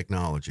 Speaking of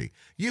technology,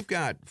 you've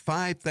got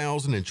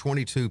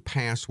 5,022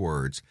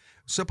 passwords.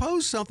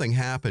 Suppose something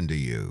happened to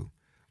you.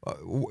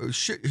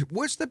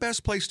 What's the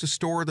best place to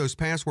store those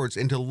passwords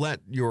and to let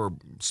your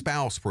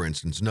spouse, for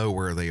instance, know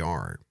where they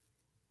are?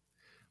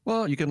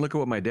 Well, you can look at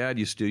what my dad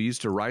used to do. He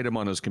used to write them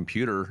on his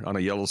computer on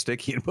a yellow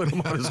sticky and put them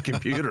on his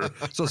computer.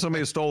 So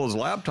somebody stole his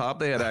laptop.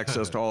 They had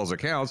access to all his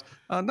accounts.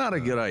 Not a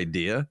good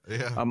idea.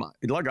 Yeah. I'm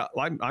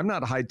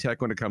not high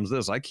tech when it comes to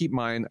this. I keep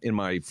mine in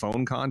my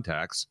phone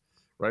contacts,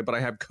 right? But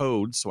I have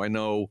codes, so I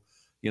know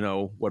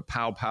what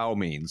pow pow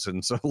means.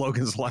 And so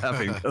Logan's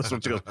laughing. That's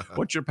what she goes,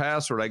 what's your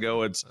password? I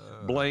go, it's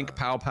blank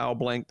pow pow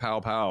blank pow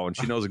pow. And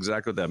she knows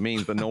exactly what that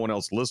means, but no one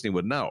else listening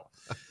would know.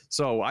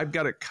 So I've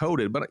got it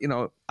coded, but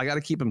I got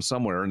to keep them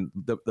somewhere. And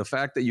the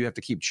fact that you have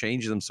to keep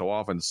changing them so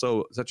often is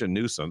such a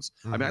nuisance.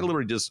 Mm-hmm. I mean, I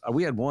literally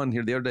we had one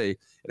here the other day.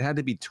 It had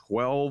to be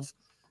 12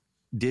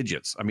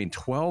 digits. I mean,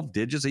 12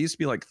 digits. It used to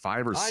be like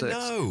 5 or 6. I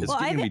know. It's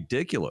getting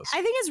ridiculous.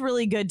 I think it's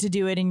really good to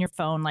do it in your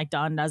phone like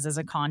Don does as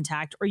a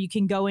contact, or you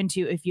can go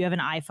into, if you have an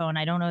iPhone,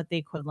 I don't know what the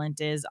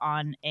equivalent is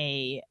on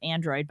a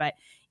Android, but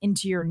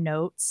into your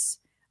notes.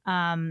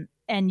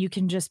 And you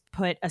can just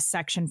put a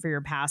section for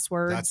your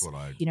passwords. That's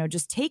what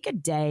just take a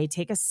day,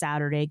 take a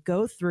Saturday,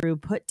 go through,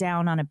 put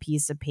down on a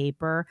piece of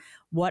paper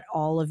what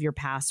all of your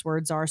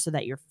passwords are so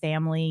that your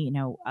family,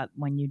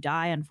 when you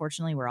die,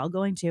 unfortunately, we're all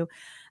going to,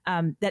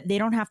 that they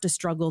don't have to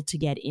struggle to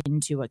get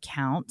into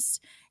accounts.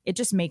 It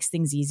just makes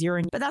things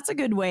easier. But that's a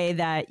good way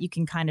that you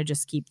can kind of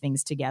just keep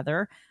things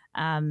together.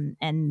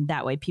 And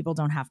that way people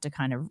don't have to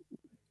kind of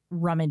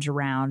rummage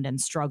around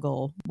and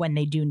struggle when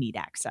they do need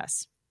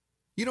access.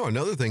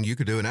 Another thing you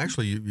could do, and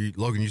actually,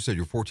 Logan, you said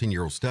your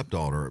 14-year-old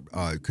stepdaughter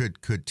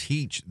could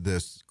teach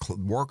this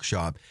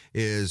workshop,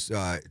 is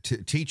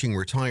teaching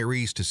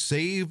retirees to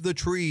save the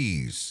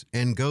trees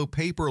and go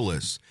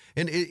paperless.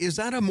 And is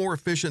that a more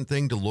efficient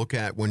thing to look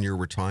at when you're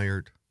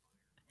retired?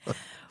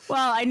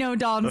 Well, I know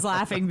Don's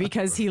laughing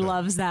because he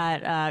loves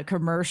that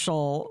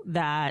commercial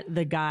that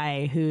the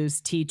guy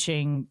who's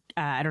teaching,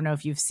 I don't know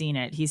if you've seen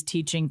it, he's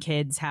teaching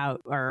kids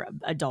or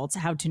adults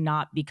how to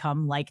not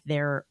become like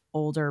their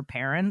older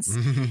parents.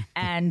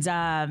 And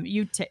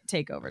you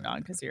take over, Don,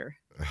 because you're...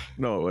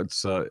 No,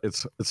 it's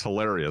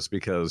hilarious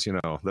because,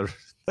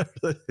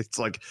 it's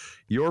like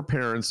your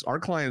parents, our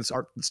clients,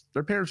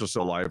 their parents are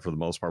still alive for the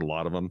most part, a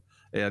lot of them.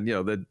 And,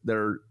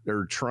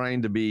 they're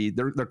trying to be,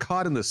 they're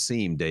caught in the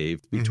seam,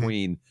 Dave,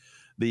 between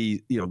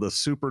the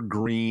super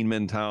green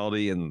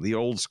mentality and the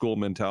old school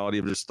mentality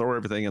of just throw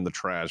everything in the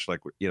trash. Like,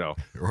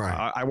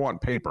 right. I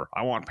want paper.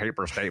 I want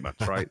paper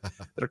statements, right?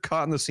 They're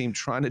caught in the seam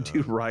trying to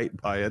do right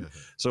by it.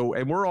 So,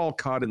 and we're all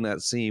caught in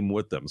that seam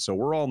with them. So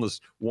we're all in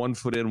this 1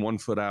 foot in, 1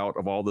 foot out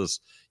of all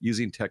this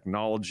using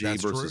technology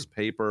versus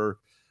paper,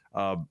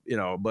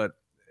 but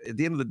at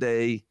the end of the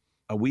day,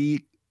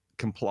 we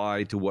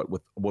comply to what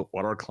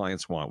our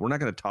clients want. We're not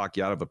going to talk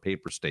you out of a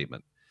paper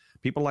statement.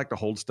 People like to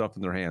hold stuff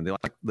in their hand. They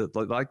like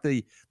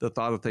the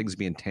thought of things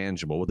being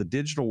tangible. With the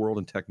digital world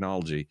and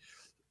technology,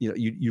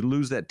 you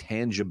lose that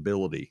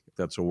tangibility, if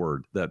that's a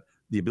word, that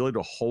the ability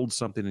to hold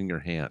something in your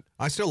hand.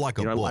 I still like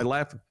a book. I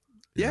laugh.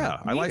 Yeah,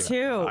 I like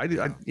too.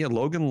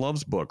 Logan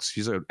loves books.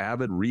 She's an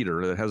avid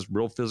reader that has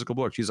real physical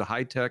books. She's a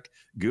high-tech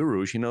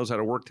guru. She knows how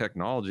to work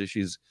technology.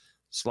 She's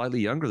slightly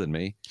younger than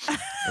me.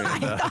 And,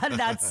 I thought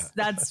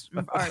that's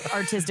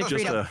artistic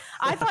freedom.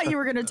 I thought you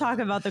were going to talk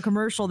about the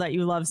commercial that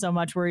you love so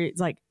much, where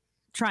it's like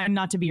trying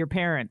not to be your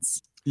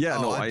parents.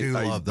 Yeah, no, I do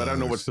love those. But I don't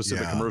know what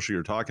specific commercial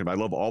you're talking about.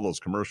 I love all those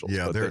commercials.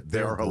 Yeah, but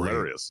they are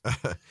hilarious.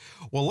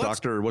 Well,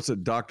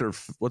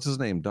 what's his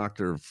name?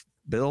 Dr.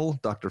 Bill,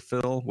 Dr.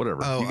 Phil,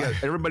 whatever.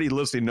 Everybody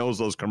listening knows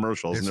those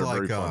commercials. It's and they're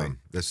like very funny.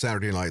 the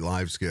Saturday Night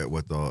Live skit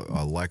with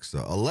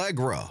Alexa.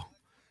 Allegra.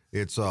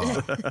 It's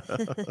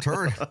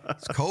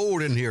it's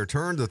cold in here.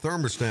 Turn the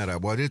thermostat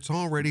up. Well, it's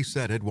already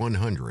set at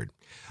 100.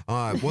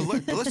 Well,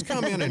 let's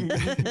come in and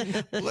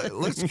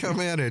let's come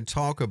in and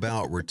talk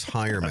about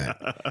retirement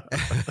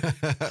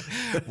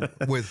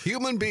with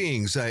human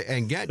beings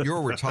and get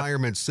your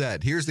retirement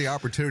set. Here's the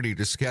opportunity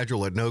to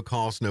schedule at no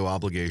cost, no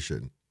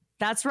obligation.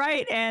 That's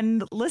right.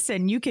 And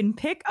listen, you can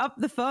pick up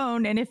the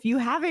phone, and if you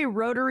have a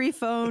rotary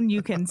phone,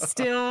 you can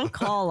still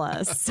call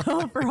us.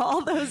 So for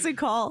all those who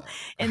call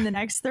in the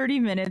next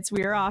 30 minutes,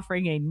 we are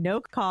offering a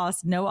no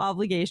cost, no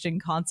obligation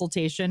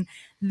consultation.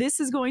 This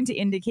is going to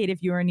indicate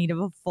if you are in need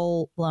of a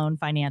full-blown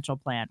financial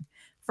plan.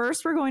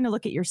 First, we're going to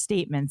look at your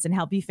statements and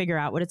help you figure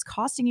out what it's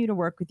costing you to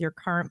work with your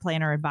current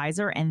plan or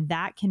advisor, and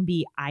that can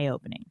be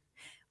eye-opening.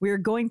 We're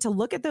going to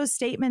look at those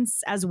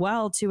statements as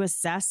well to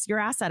assess your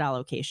asset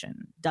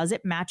allocation. Does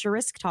it match your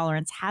risk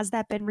tolerance? Has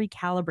that been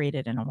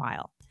recalibrated in a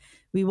while?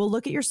 We will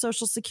look at your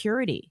Social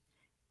Security.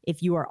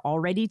 If you are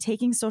already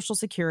taking Social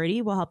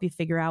Security, we'll help you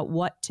figure out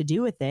what to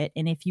do with it.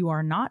 And if you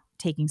are not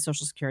taking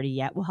Social Security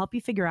yet, we'll help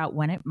you figure out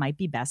when it might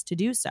be best to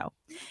do so.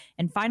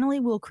 And finally,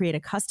 we'll create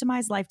a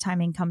customized lifetime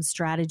income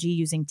strategy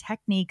using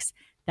techniques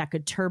that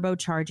could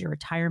turbocharge your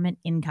retirement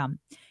income.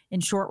 In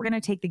short, we're going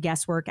to take the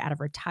guesswork out of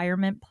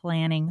retirement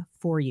planning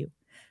for you.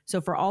 So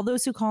for all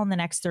those who call in the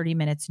next 30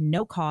 minutes,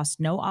 no cost,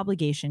 no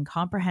obligation,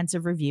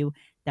 comprehensive review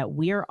that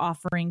we are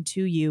offering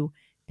to you,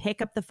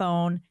 pick up the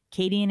phone.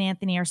 Katie and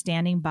Anthony are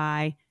standing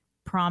by.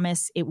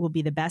 Promise it will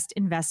be the best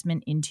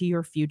investment into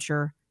your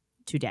future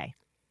today.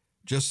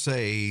 Just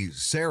say,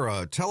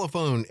 Sarah,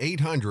 telephone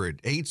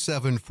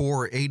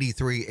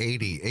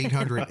 800-874-8380,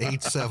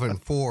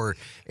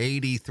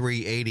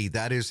 800-874-8380.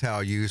 That is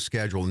how you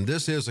schedule. And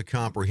this is a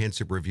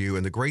comprehensive review.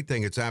 And the great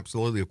thing, it's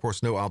absolutely, of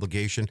course, no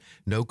obligation,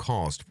 no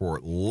cost for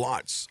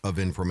lots of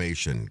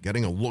information.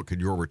 Getting a look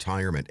at your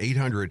retirement.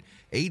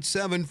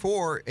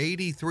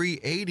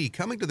 800-874-8380.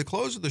 Coming to the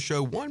close of the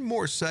show, one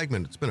more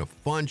segment. It's been a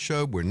fun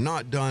show. We're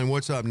not done.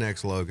 What's up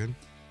next, Logan?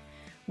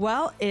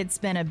 Well, it's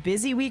been a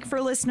busy week for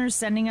listeners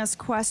sending us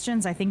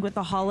questions. I think with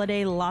the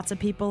holiday, lots of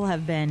people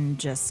have been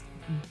just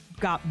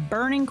got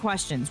burning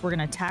questions. We're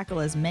going to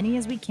tackle as many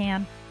as we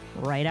can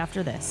right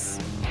after this.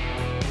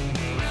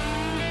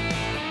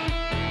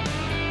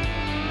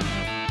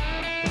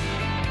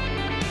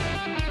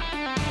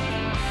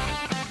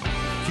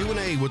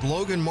 Q&A with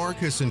Logan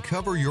Marcus and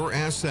Cover Your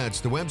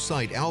Assets, the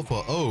website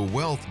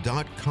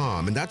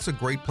alphaowealth.com. And that's a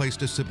great place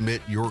to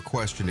submit your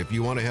question. If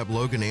you want to have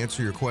Logan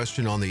answer your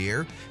question on the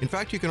air. In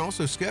fact, you can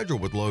also schedule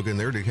with Logan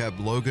there to have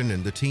Logan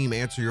and the team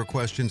answer your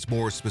questions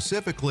more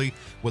specifically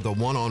with a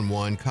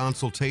one-on-one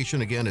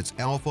consultation. Again, it's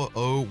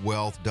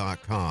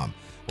alphaowealth.com.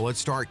 Well, let's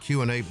start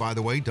Q&A. By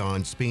the way,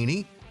 Don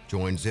Spini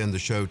joins in the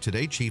show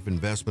today, Chief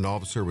Investment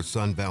Officer with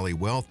Sun Valley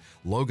Wealth.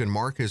 Logan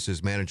Marcus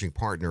is Managing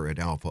Partner at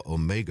Alpha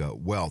Omega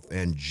Wealth.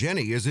 And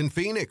Jenny is in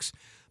Phoenix.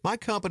 My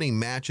company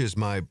matches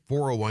my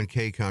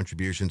 401k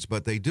contributions,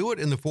 but they do it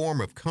in the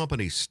form of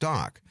company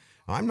stock.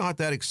 I'm not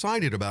that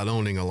excited about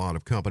owning a lot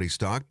of company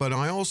stock, but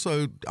I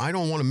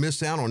don't want to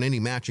miss out on any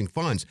matching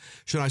funds.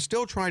 Should I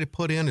still try to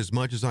put in as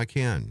much as I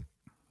can?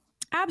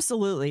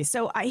 Absolutely.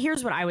 So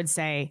here's what I would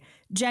say,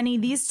 Jenny,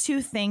 these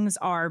two things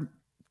are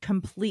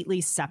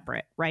completely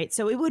separate, right?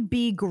 So it would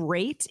be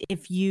great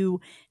if you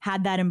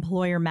had that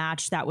employer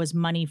match that was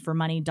money for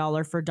money,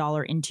 dollar for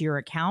dollar into your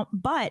account,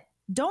 but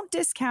don't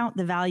discount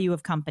the value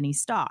of company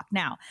stock.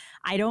 Now,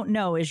 I don't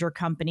know, is your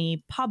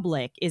company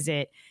public? Is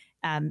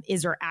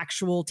there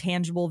actual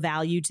tangible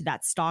value to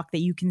that stock that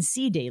you can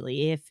see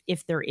daily?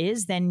 If there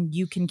is, then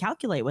you can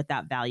calculate what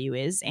that value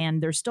is,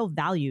 and there's still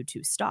value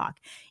to stock.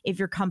 If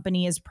your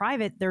company is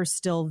private, there's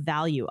still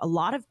value. A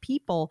lot of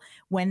people,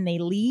 when they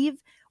leave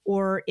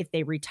or if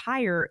they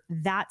retire,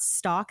 that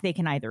stock, they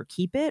can either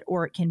keep it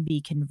or it can be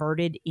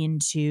converted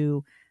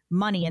into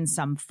money in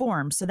some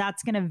form. So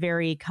that's going to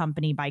vary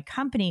company by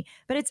company,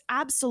 but it's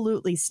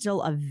absolutely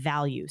still a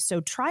value. So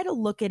try to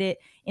look at it,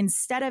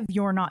 instead of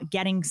you're not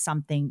getting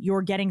something,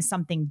 you're getting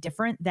something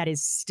different that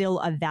is still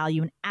a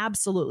value. And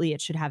absolutely,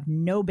 it should have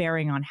no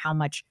bearing on how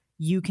much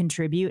you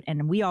contribute.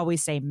 And we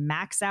always say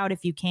max out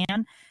if you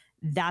can.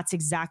 that's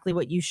exactly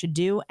what you should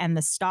do. And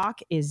the stock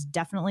is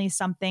definitely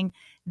something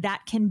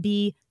that can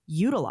be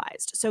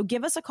utilized. So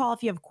give us a call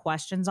if you have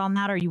questions on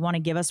that or you want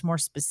to give us more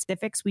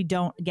specifics. We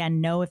don't,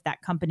 again, know if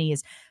that company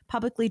is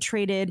publicly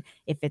traded,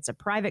 if it's a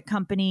private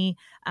company,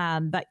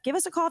 but give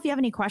us a call if you have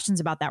any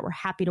questions about that. We're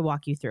happy to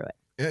walk you through it.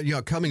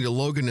 Yeah, coming to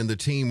Logan and the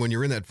team when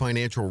you're in that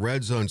financial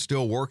red zone,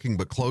 still working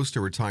but close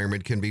to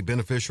retirement can be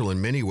beneficial in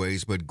many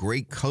ways, but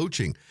great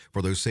coaching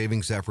for those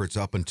savings efforts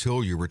up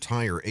until you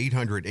retire.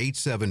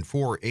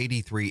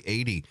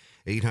 800-874-8380.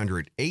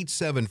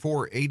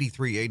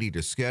 800-874-8380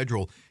 to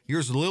schedule.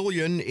 Here's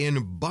Lillian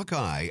in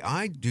Buckeye.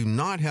 I do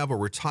not have a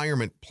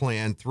retirement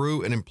plan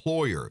through an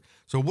employer.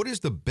 So what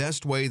is the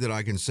best way that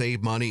I can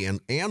save money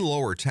and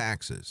lower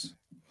taxes?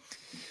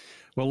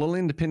 Well,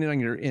 Lillian, depending on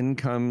your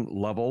income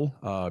level,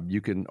 you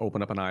can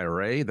open up an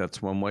IRA.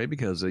 That's one way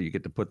because you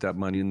get to put that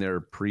money in there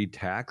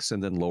pre-tax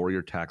and then lower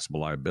your taxable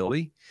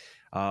liability.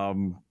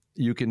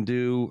 You can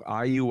do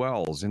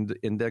IULs,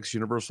 Index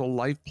Universal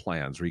Life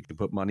Plans, where you can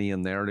put money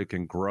in there and it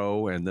can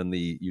grow, and then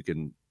you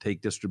can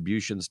take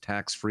distributions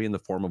tax-free in the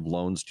form of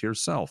loans to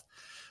yourself.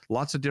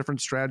 Lots of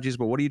different strategies,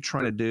 but what are you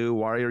trying to do?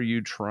 Why are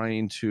you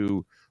trying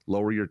to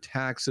lower your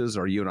taxes?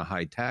 Are you in a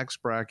high tax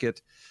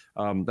bracket?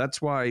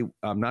 That's why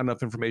not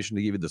enough information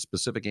to give you the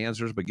specific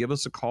answers, but give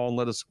us a call and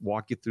let us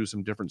walk you through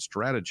some different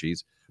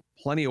strategies.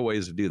 Plenty of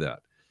ways to do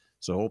that.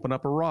 So open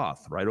up a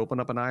Roth, right? Open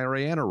up an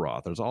IRA and a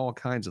Roth. There's all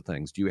kinds of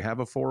things. Do you have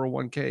a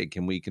 401k?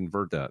 Can we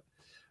convert that?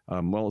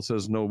 Well, it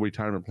says no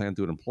retirement plan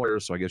through an employer,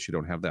 so I guess you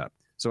don't have that.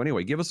 So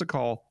anyway, give us a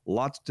call.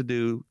 Lots to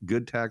do.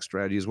 Good tax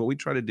strategies. What we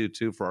try to do,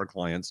 too, for our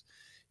clients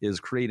is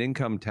create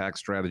income tax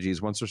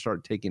strategies once they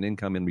start taking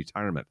income in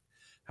retirement.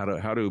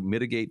 How to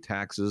mitigate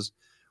taxes,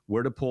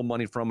 where to pull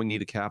money from when you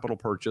need a capital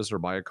purchase or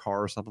buy a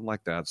car or something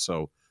like that.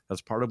 So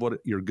that's part of what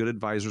your good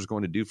advisor is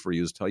going to do for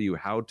you, is tell you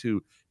how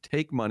to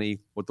take money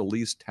with the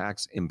least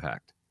tax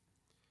impact.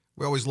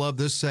 We always love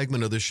this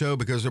segment of the show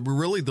because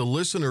really the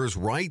listeners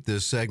write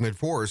this segment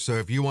for us. So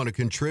if you want to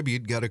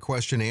contribute, got a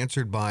question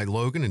answered by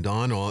Logan and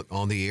Don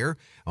on the air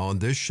on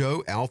this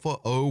show,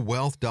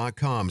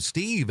 alphaowealth.com.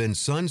 Steve in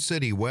Sun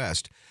City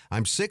West.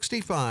 I'm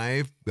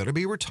 65, going to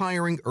be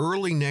retiring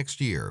early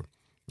next year.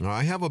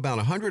 I have about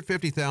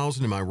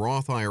 $150,000 in my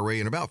Roth IRA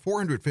and about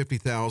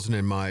 $450,000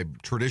 in my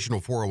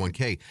traditional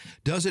 401k.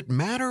 Does it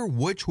matter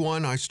which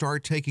one I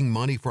start taking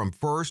money from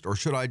first, or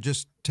should I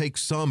just take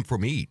some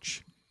from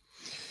each?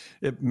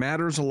 It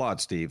matters a lot,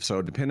 Steve.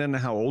 So depending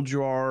on how old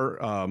you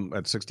are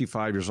at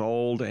 65 years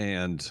old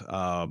and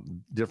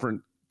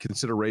different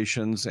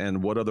considerations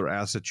and what other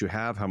assets you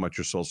have, how much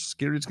your Social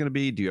Security is going to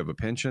be, do you have a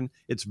pension?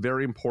 It's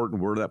very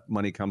important where that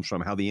money comes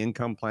from, how the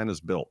income plan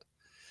is built.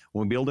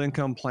 When we build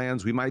income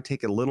plans, we might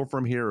take a little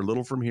from here, a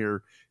little from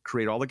here,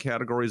 create all the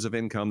categories of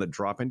income that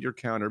drop into your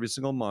account every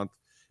single month,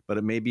 but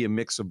it may be a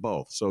mix of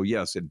both. So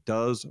yes, it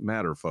does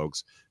matter,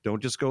 folks. Don't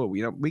just go,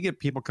 we get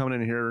people coming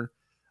in here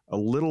a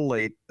little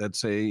late that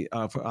say,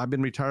 I've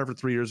been retired for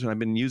 3 years and I've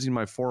been using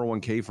my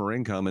 401k for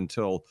income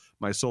until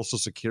my Social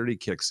Security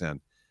kicks in.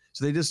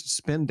 So they just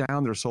spend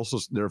down their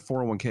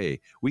 401k.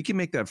 We can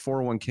make that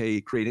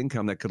 401k create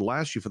income that could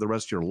last you for the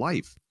rest of your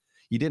life.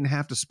 You didn't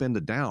have to spend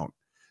it down.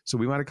 So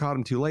we might have caught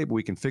them too late, but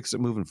we can fix it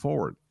moving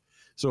forward.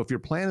 So if your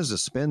plan is to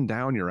spend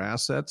down your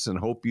assets and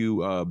hope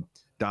you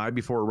die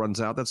before it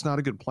runs out, that's not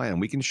a good plan.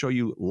 We can show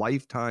you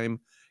lifetime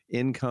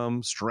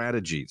income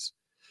strategies.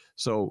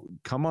 So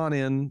come on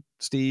in,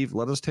 Steve.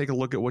 Let us take a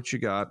look at what you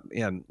got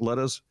and let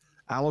us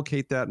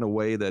allocate that in a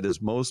way that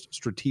is most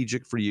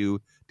strategic for you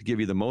to give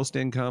you the most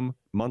income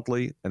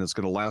monthly, and it's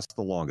going to last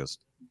the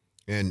longest.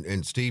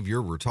 And Steve,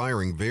 you're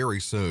retiring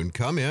very soon.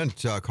 Come in,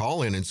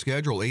 call in and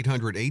schedule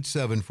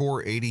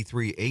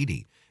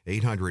 800-874-8380.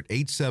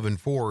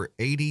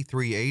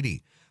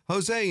 800-874-8380.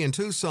 Jose in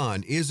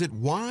Tucson, is it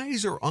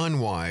wise or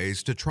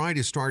unwise to try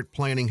to start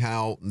planning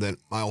how that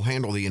I'll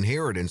handle the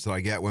inheritance that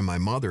I get when my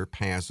mother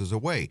passes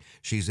away?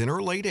 She's in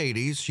her late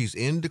 80s, she's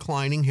in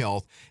declining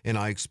health, and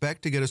I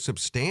expect to get a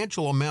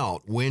substantial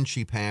amount when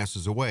she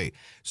passes away.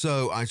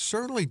 So I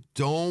certainly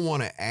don't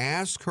want to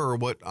ask her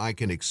what I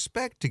can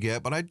expect to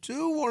get, but I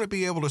do want to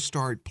be able to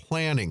start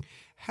planning.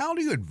 How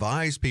do you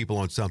advise people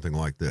on something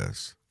like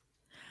this?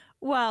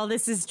 Well,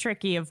 this is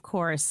tricky, of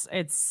course.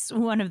 It's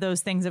one of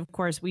those things, of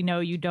course, we know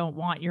you don't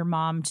want your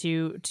mom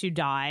to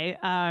die.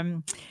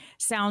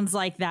 Sounds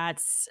like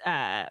that's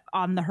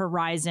on the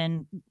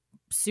horizon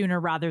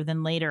sooner rather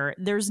than later.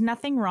 There's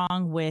nothing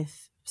wrong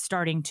with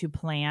starting to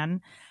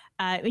plan,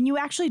 and you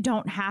actually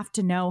don't have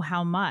to know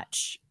how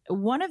much.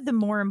 One of the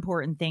more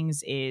important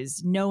things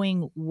is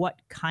knowing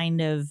what kind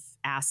of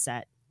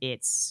asset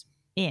it's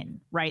in,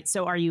 right?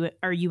 So are you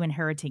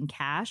inheriting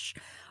cash?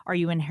 Are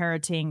you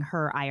inheriting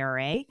her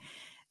IRA?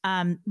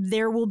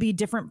 There will be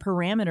different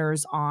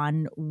parameters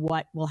on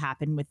what will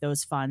happen with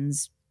those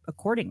funds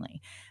accordingly.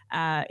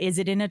 Is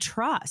it in a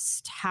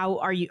trust? How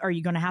are you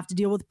going to have to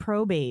deal with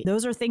probate?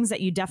 Those are things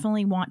that you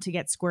definitely want to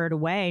get squared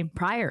away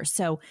prior.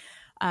 So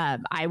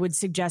I would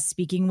suggest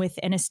speaking with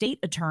an estate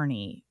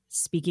attorney,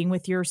 speaking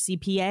with your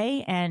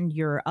CPA, and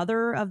your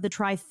other of the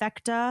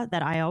trifecta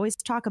that I always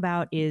talk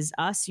about is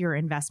us, your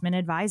investment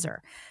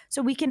advisor.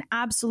 So we can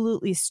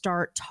absolutely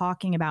start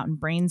talking about and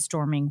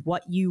brainstorming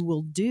what you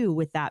will do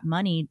with that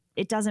money.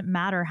 It doesn't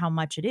matter how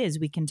much it is.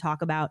 We can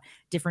talk about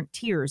different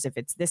tiers. If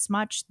it's this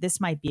much,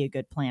 this might be a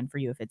good plan for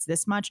you. If it's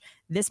this much,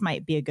 this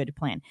might be a good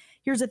plan.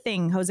 Here's the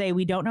thing, Jose,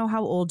 we don't know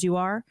how old you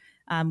are.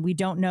 We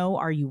don't know,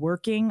 are you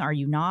working? Are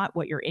you not?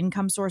 What your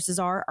income sources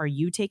are? Are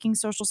you taking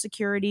Social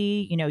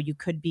Security? You know, you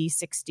could be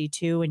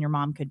 62 and your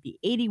mom could be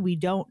 80. We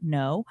don't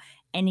know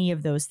any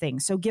of those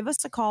things. So give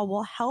us a call.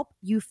 We'll help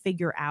you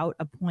figure out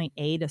a point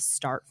A to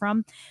start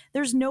from.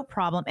 There's no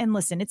problem. And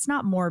listen, it's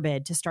not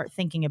morbid to start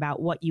thinking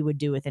about what you would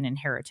do with an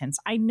inheritance.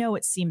 I know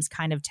it seems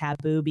kind of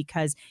taboo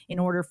because in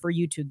order for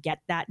you to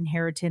get that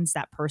inheritance,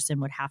 that person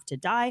would have to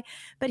die.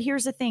 But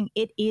here's the thing,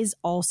 it is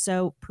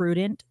also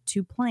prudent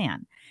to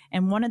plan.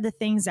 And one of the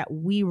things that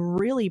we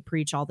really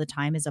preach all the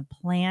time is a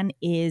plan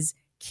is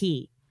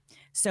key.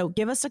 So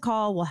give us a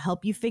call. We'll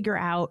help you figure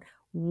out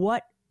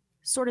what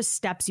sort of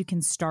steps you can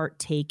start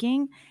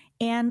taking.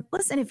 And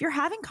listen, if you're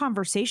having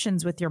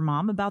conversations with your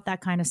mom about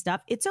that kind of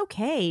stuff, it's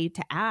okay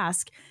to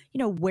ask, you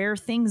know, where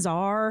things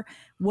are,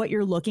 what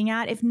you're looking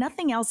at. If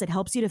nothing else, it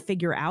helps you to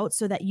figure out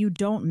so that you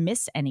don't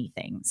miss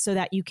anything, so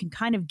that you can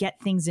kind of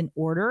get things in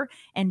order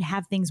and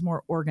have things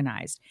more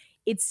organized.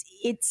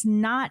 It's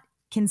not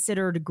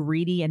considered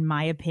greedy, in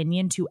my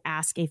opinion, to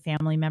ask a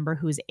family member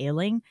who's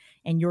ailing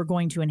and you're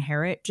going to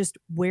inherit just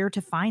where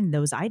to find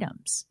those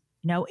items.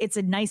 You know, it's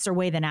a nicer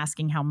way than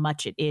asking how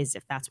much it is,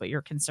 if that's what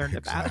you're concerned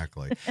about.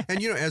 Exactly.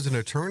 And, you know, as an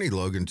attorney,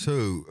 Logan,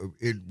 too,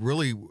 it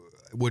really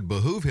would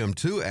behoove him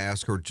to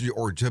ask her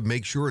or to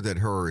make sure that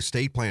her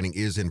estate planning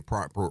is in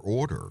proper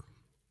order.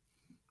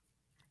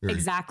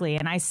 Exactly.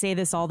 And I say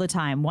this all the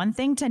time. One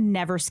thing to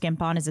never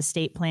skimp on is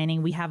estate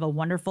planning. We have a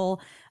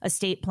wonderful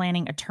estate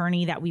planning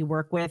attorney that we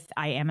work with.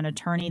 I am an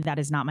attorney. That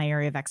is not my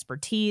area of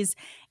expertise.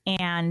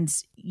 And,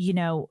 you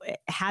know,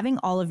 having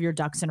all of your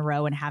ducks in a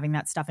row and having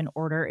that stuff in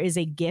order is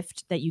a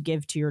gift that you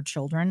give to your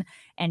children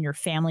and your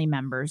family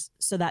members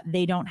so that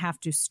they don't have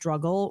to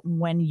struggle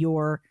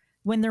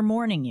when they're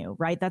mourning you,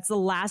 right? That's the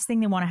last thing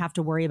they want to have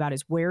to worry about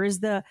is where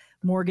is the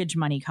mortgage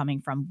money coming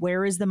from?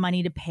 Where is the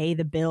money to pay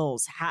the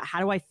bills?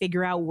 How do I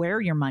figure out where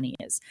your money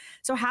is?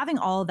 So having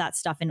all of that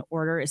stuff in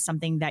order is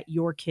something that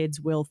your kids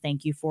will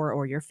thank you for,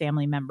 or your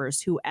family members,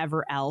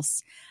 whoever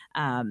else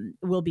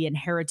will be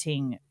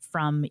inheriting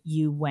from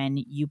you when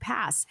you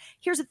pass.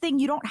 Here's the thing.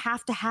 You don't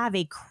have to have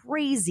a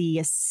crazy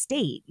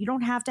estate. You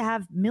don't have to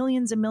have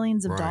millions and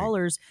millions of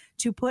dollars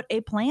to put a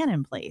plan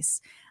in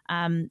place.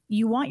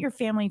 You want your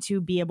family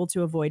to be able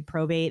to avoid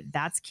probate.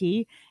 That's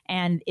key.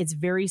 And it's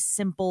very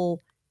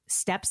simple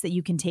steps that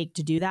you can take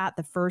to do that.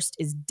 The first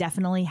is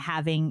definitely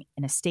having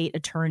an estate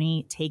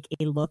attorney take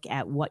a look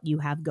at what you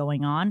have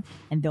going on,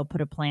 and they'll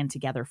put a plan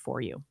together for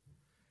you.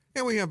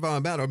 And we have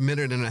about a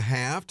minute and a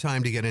half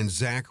time to get in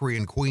Zachary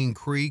and Queen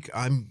Creek.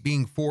 I'm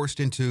being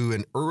forced into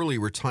an early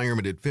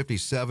retirement at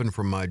 57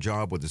 from my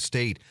job with the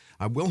state.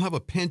 I will have a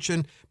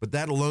pension, but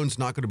that alone's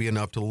not going to be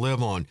enough to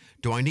live on.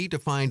 Do I need to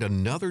find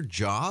another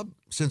job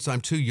since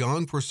I'm too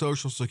young for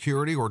Social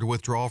Security or to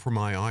withdraw from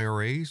my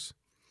IRAs?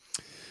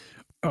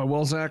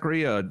 Well,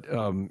 Zachary,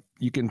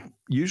 you can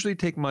usually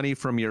take money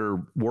from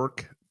your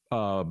work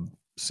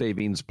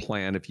savings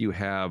plan if you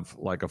have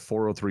like a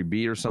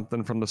 403B or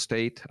something from the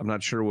state. I'm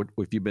not sure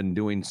if you've been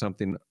doing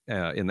something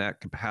in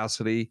that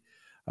capacity,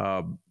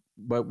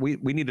 but we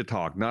need to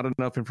talk. Not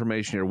enough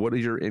information here. What are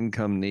your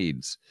income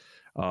needs?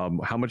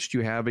 How much do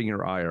you have in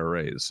your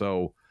IRAs?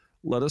 So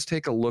let us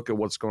take a look at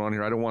what's going on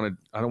here. I don't want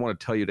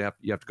to tell you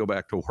you have to go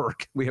back to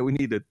work. We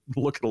need to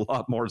look at a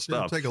lot more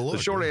stuff. Take a look.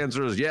 The short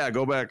answer is,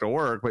 go back to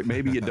work, but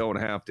maybe you don't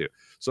have to.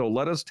 So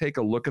let us take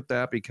a look at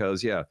that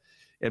because,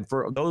 and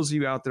for those of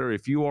you out there,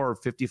 if you are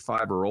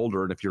 55 or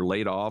older, and if you're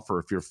laid off or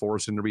if you're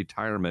forced into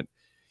retirement,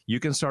 you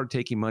can start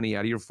taking money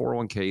out of your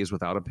 401ks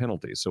without a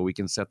penalty. So we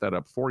can set that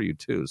up for you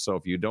too. So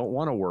if you don't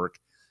want to work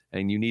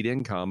and you need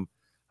income,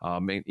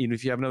 and even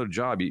if you have another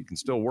job, you can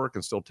still work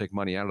and still take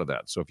money out of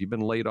that. So if you've been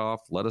laid off,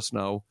 let us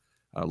know.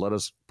 Let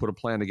us put a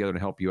plan together and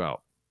help you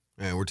out.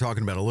 And we're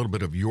talking about a little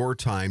bit of your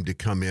time to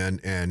come in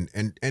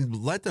and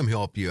let them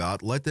help you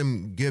out. Let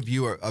them give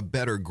you a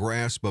better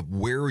grasp of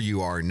where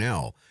you are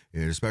now,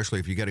 and especially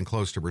if you're getting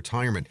close to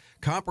retirement.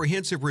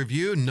 Comprehensive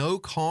review, no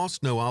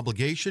cost, no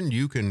obligation.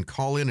 You can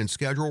call in and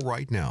schedule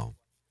right now.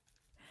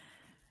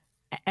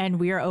 And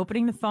we are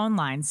opening the phone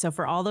lines. So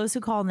for all those who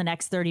call in the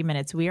next 30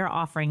 minutes, we are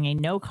offering a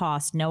no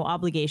cost, no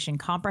obligation,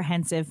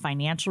 comprehensive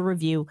financial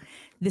review.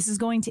 This is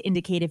going to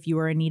indicate if you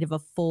are in need of a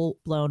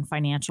full-blown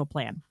financial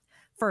plan.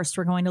 First,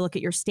 we're going to look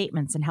at your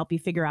statements and help you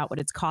figure out what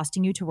it's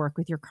costing you to work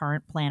with your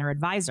current plan or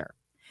advisor.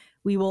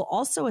 We will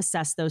also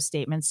assess those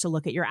statements to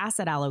look at your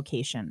asset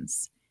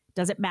allocations.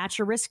 Does it match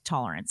your risk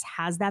tolerance?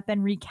 Has that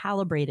been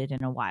recalibrated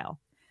in a while?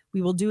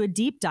 We will do a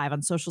deep dive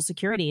on Social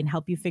Security and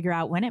help you figure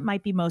out when it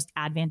might be most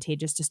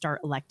advantageous to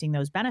start electing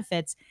those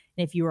benefits.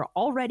 And if you are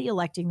already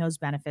electing those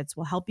benefits,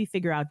 we'll help you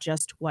figure out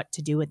just what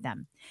to do with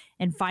them.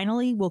 And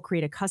finally, we'll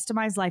create a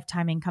customized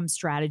lifetime income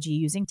strategy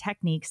using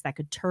techniques that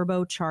could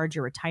turbocharge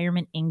your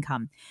retirement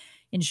income.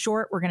 In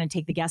short, we're going to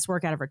take the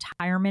guesswork out of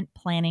retirement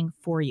planning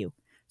for you.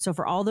 So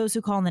for all those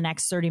who call in the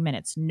next 30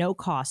 minutes, no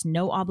cost,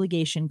 no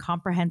obligation,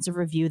 comprehensive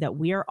review that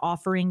we are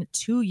offering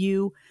to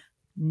you,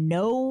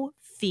 no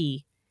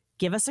fee.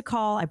 Give us a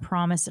call. I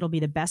promise it'll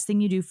be the best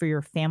thing you do for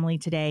your family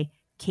today.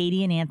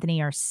 Katie and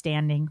Anthony are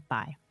standing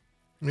by.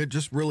 It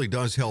just really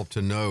does help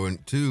to know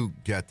and to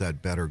get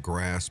that better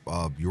grasp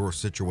of your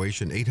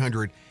situation.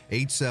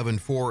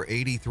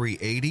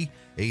 800-874-8380.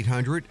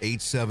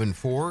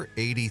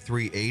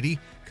 800-874-8380.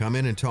 Come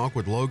in and talk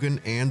with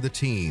Logan and the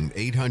team.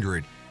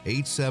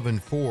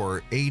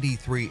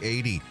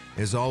 800-874-8380.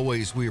 As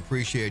always, we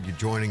appreciate you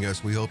joining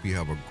us. We hope you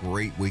have a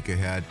great week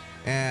ahead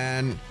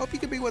and hope you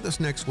can be with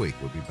us next week.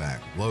 We'll be back,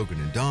 Logan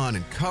and Don,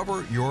 and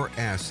Cover Your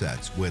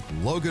Assets with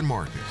Logan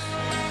Marcus.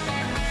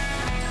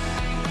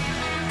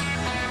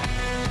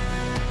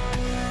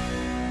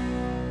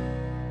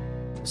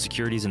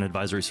 Securities and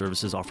advisory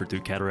services offered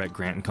through Cataract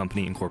Grant &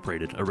 Company,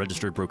 Incorporated, a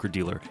registered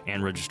broker-dealer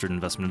and registered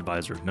investment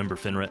advisor, member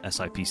FINRA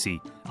SIPC.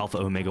 Alpha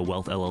Omega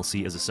Wealth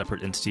LLC is a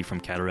separate entity from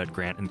Cataract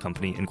Grant &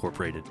 Company,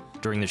 Incorporated.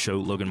 During the show,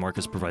 Logan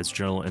Marcus provides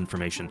general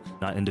information,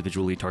 not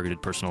individually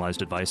targeted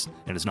personalized advice,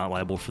 and is not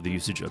liable for the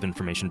usage of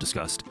information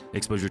discussed.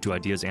 Exposure to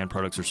ideas and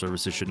products or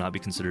services should not be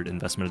considered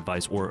investment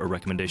advice or a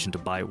recommendation to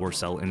buy or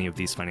sell any of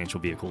these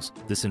financial vehicles.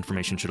 This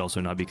information should also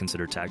not be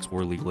considered tax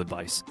or legal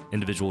advice.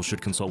 Individuals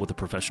should consult with a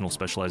professional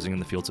specializing in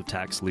the fields of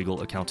tax,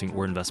 legal, accounting,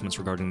 or investments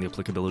regarding the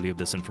applicability of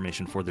this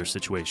information for their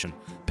situation.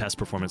 Past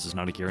performance is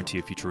not a guarantee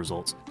of future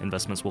results.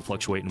 Investments will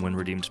fluctuate and when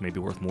redeemed may be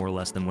worth more or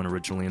less than when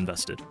originally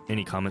invested.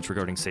 Any comments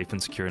regarding safe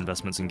and secure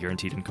investments and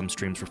guaranteed income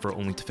streams refer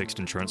only to fixed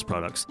insurance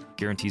products.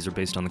 Guarantees are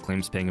based on the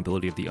claims paying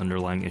ability of the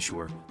underlying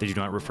issuer. They do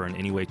not refer in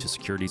any way to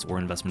securities or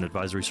investment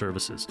advisory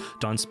services.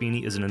 Don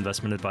Spini is an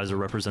investment advisor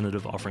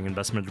representative offering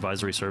investment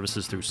advisory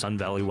services through Sun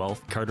Valley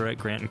Wealth.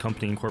 Cataract Grant &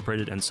 Company,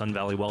 Incorporated, and Sun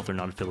Valley Wealth are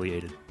not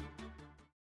affiliated.